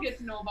 you will get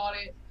to know about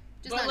it,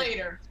 just but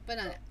later. But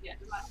not it. Yeah,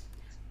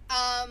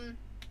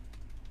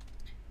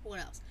 What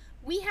else?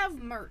 We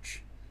have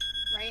merch,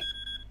 right?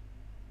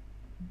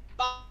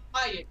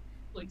 Buy it,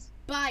 please.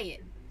 Buy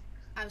it.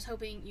 I was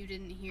hoping you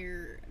didn't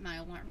hear my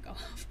alarm go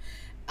off.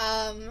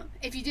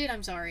 If you did,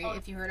 I'm sorry.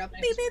 If you heard a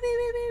beep, beep, beep,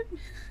 beep, beep.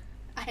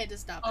 I had to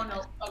stop. Oh,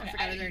 no. Okay. I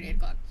forgot it was already 8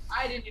 o'clock.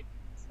 I didn't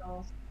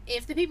so.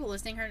 If the people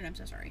listening heard it, I'm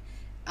so sorry.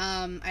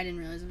 I didn't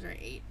realize it was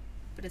already 8,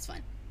 but it's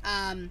fine.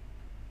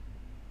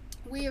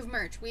 We have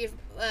merch. We have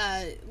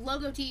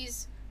logo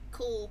tees.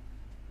 Cool.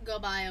 Go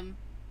buy them.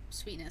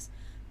 Sweetness.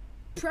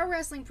 Pro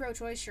Wrestling Pro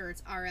Choice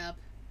shirts are up.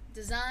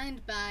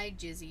 Designed by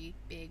Jizzy.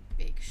 Big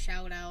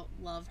shout out.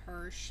 Love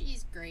her.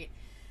 She's great.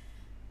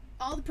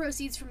 All the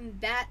proceeds from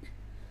that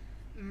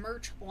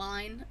merch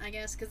line, I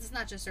guess, because it's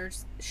not just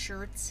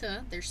shirts.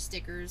 There's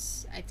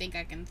stickers. I think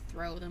I can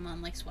throw them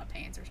on like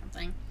sweatpants or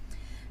something.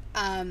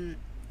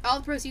 All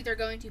the proceeds are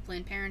going to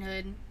Planned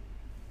Parenthood.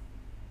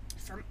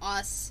 From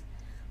us,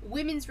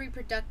 Women's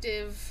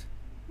Reproductive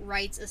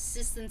Rights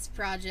Assistance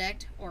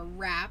Project, or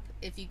RAP,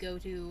 if you go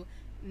to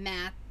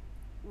Matt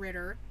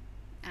Ritter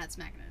at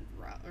Smackin'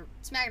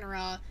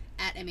 Raw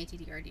at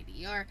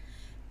MATTRDDER.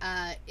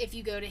 If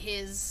you go to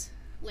his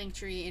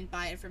Linktree and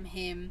buy it from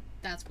him,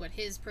 that's what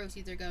his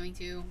proceeds are going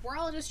to. We're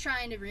all just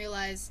trying to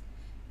realize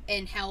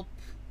and help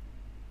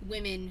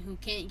women who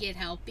can't get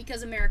help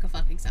because America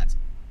fucking sucks.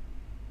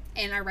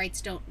 And our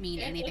rights don't mean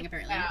anything,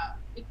 apparently. Yeah,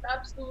 it's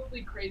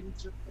absolutely crazy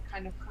just the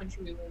kind of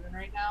country we live in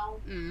right now.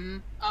 Mm-hmm.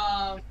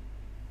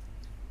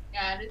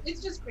 Yeah, and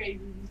it's just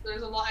crazy.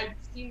 There's a lot. I've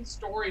seen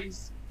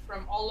stories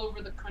from all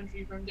over the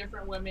country from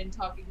different women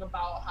talking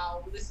about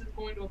how this is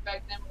going to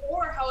affect them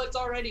or how it's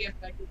already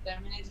affected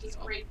them. And it's just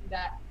crazy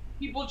that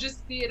people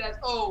just see it as,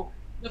 oh,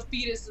 the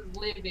fetus is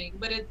living.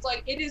 But it's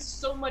like, it is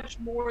so much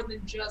more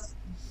than just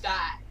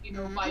that, you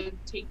know, by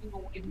taking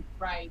away these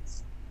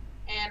rights.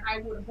 And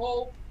I would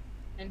hope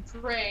and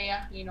pray,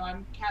 you know,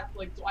 I'm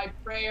Catholic, so I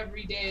pray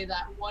every day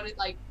that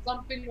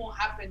something will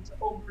happen to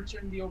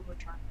overturn the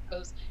overturn,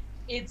 because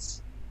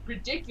it's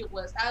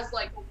ridiculous. As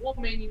like a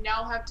woman, you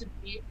now have to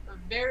be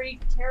very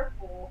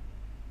careful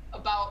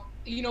about,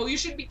 you know, you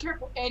should be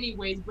careful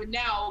anyways, but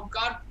now,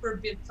 God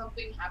forbid,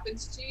 something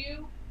happens to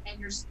you and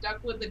you're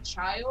stuck with a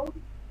child,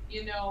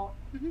 you know,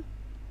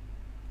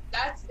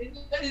 that's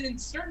in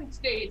certain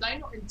states. I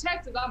know in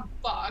Texas, I'm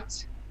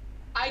fucked.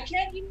 I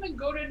can't even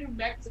go to New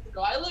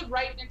Mexico. I live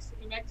right next to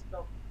New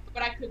Mexico,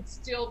 but I could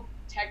still,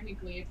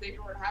 technically, if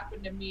it were to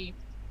happen to me,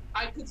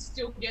 I could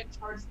still get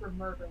charged for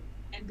murder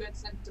and get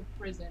sent to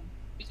prison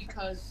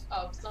because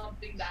of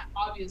something that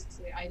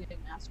obviously I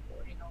didn't ask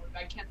for. You know,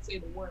 I can't say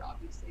the word,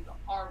 obviously, the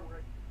R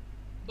word.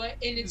 And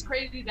it's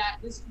crazy that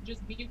this could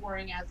just be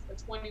worrying as a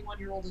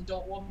 21-year-old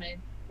adult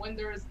woman when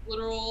there's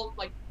literal,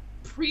 like,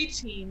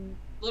 preteen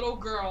little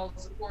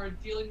girls who are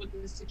dealing with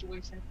this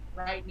situation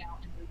right now,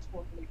 and they're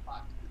totally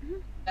fucked.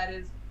 That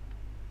is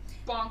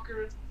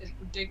bonkers. It's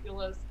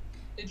ridiculous.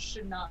 It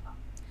should not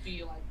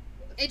be like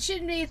this. It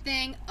shouldn't be a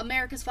thing.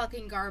 America's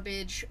fucking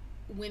garbage.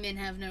 Women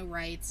have no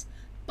rights.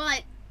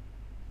 But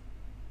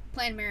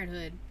Planned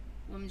Parenthood,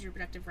 Women's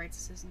Reproductive Rights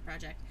Assistance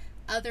Project,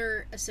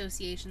 other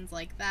associations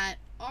like that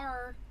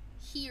are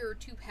here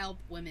to help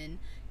women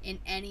in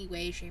any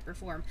way, shape, or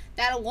form.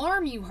 That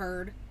alarm you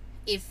heard,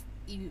 if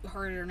you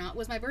heard it or not,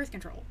 was my birth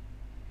control.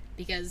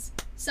 Because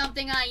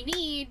something I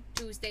need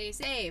to stay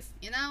safe,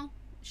 you know?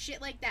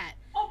 Shit like that.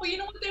 Oh, but you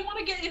know what they want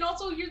to get, and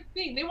also here's the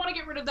thing, they want to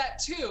get rid of that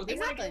too. They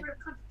want to get rid of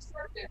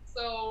contraceptive,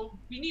 so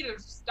we need to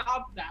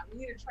stop that. We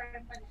need to try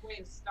and find a way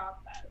to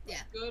stop that.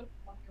 Yeah. Good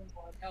fucking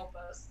Lord, help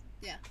us.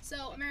 Yeah.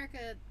 So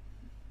America,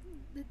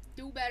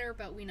 do better,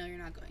 but we know you're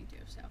not going to.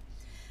 So,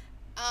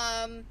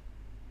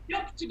 you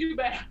have to do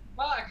better.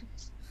 Fuck.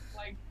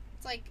 Like.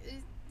 It's like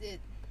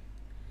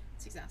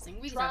it's exhausting.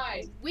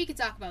 We could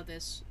talk about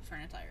this for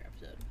an entire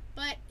episode,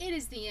 but it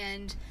is the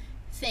end.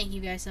 Thank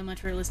you guys so much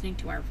for listening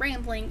to our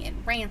rambling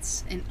and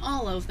rants and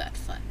all of that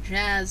fun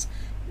jazz.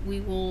 We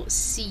will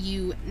see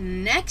you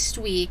next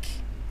week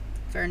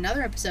for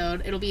another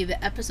episode. It'll be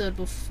the episode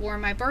before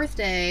my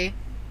birthday.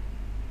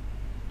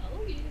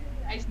 Oh yeah.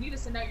 I just need to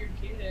send out your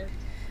gift.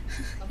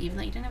 Even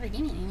though you didn't have a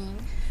anything.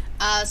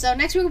 So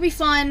next week will be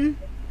fun.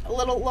 A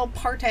little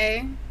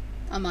party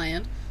on my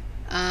end.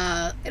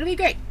 It'll be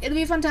great. It'll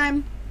be a fun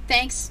time.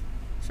 Thanks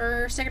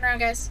for sticking around,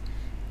 guys.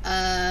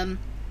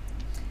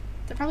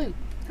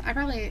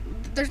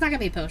 There's not gonna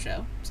be a post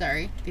show.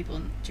 Sorry to people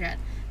in chat.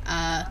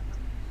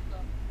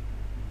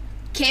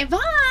 Okay,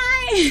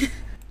 bye!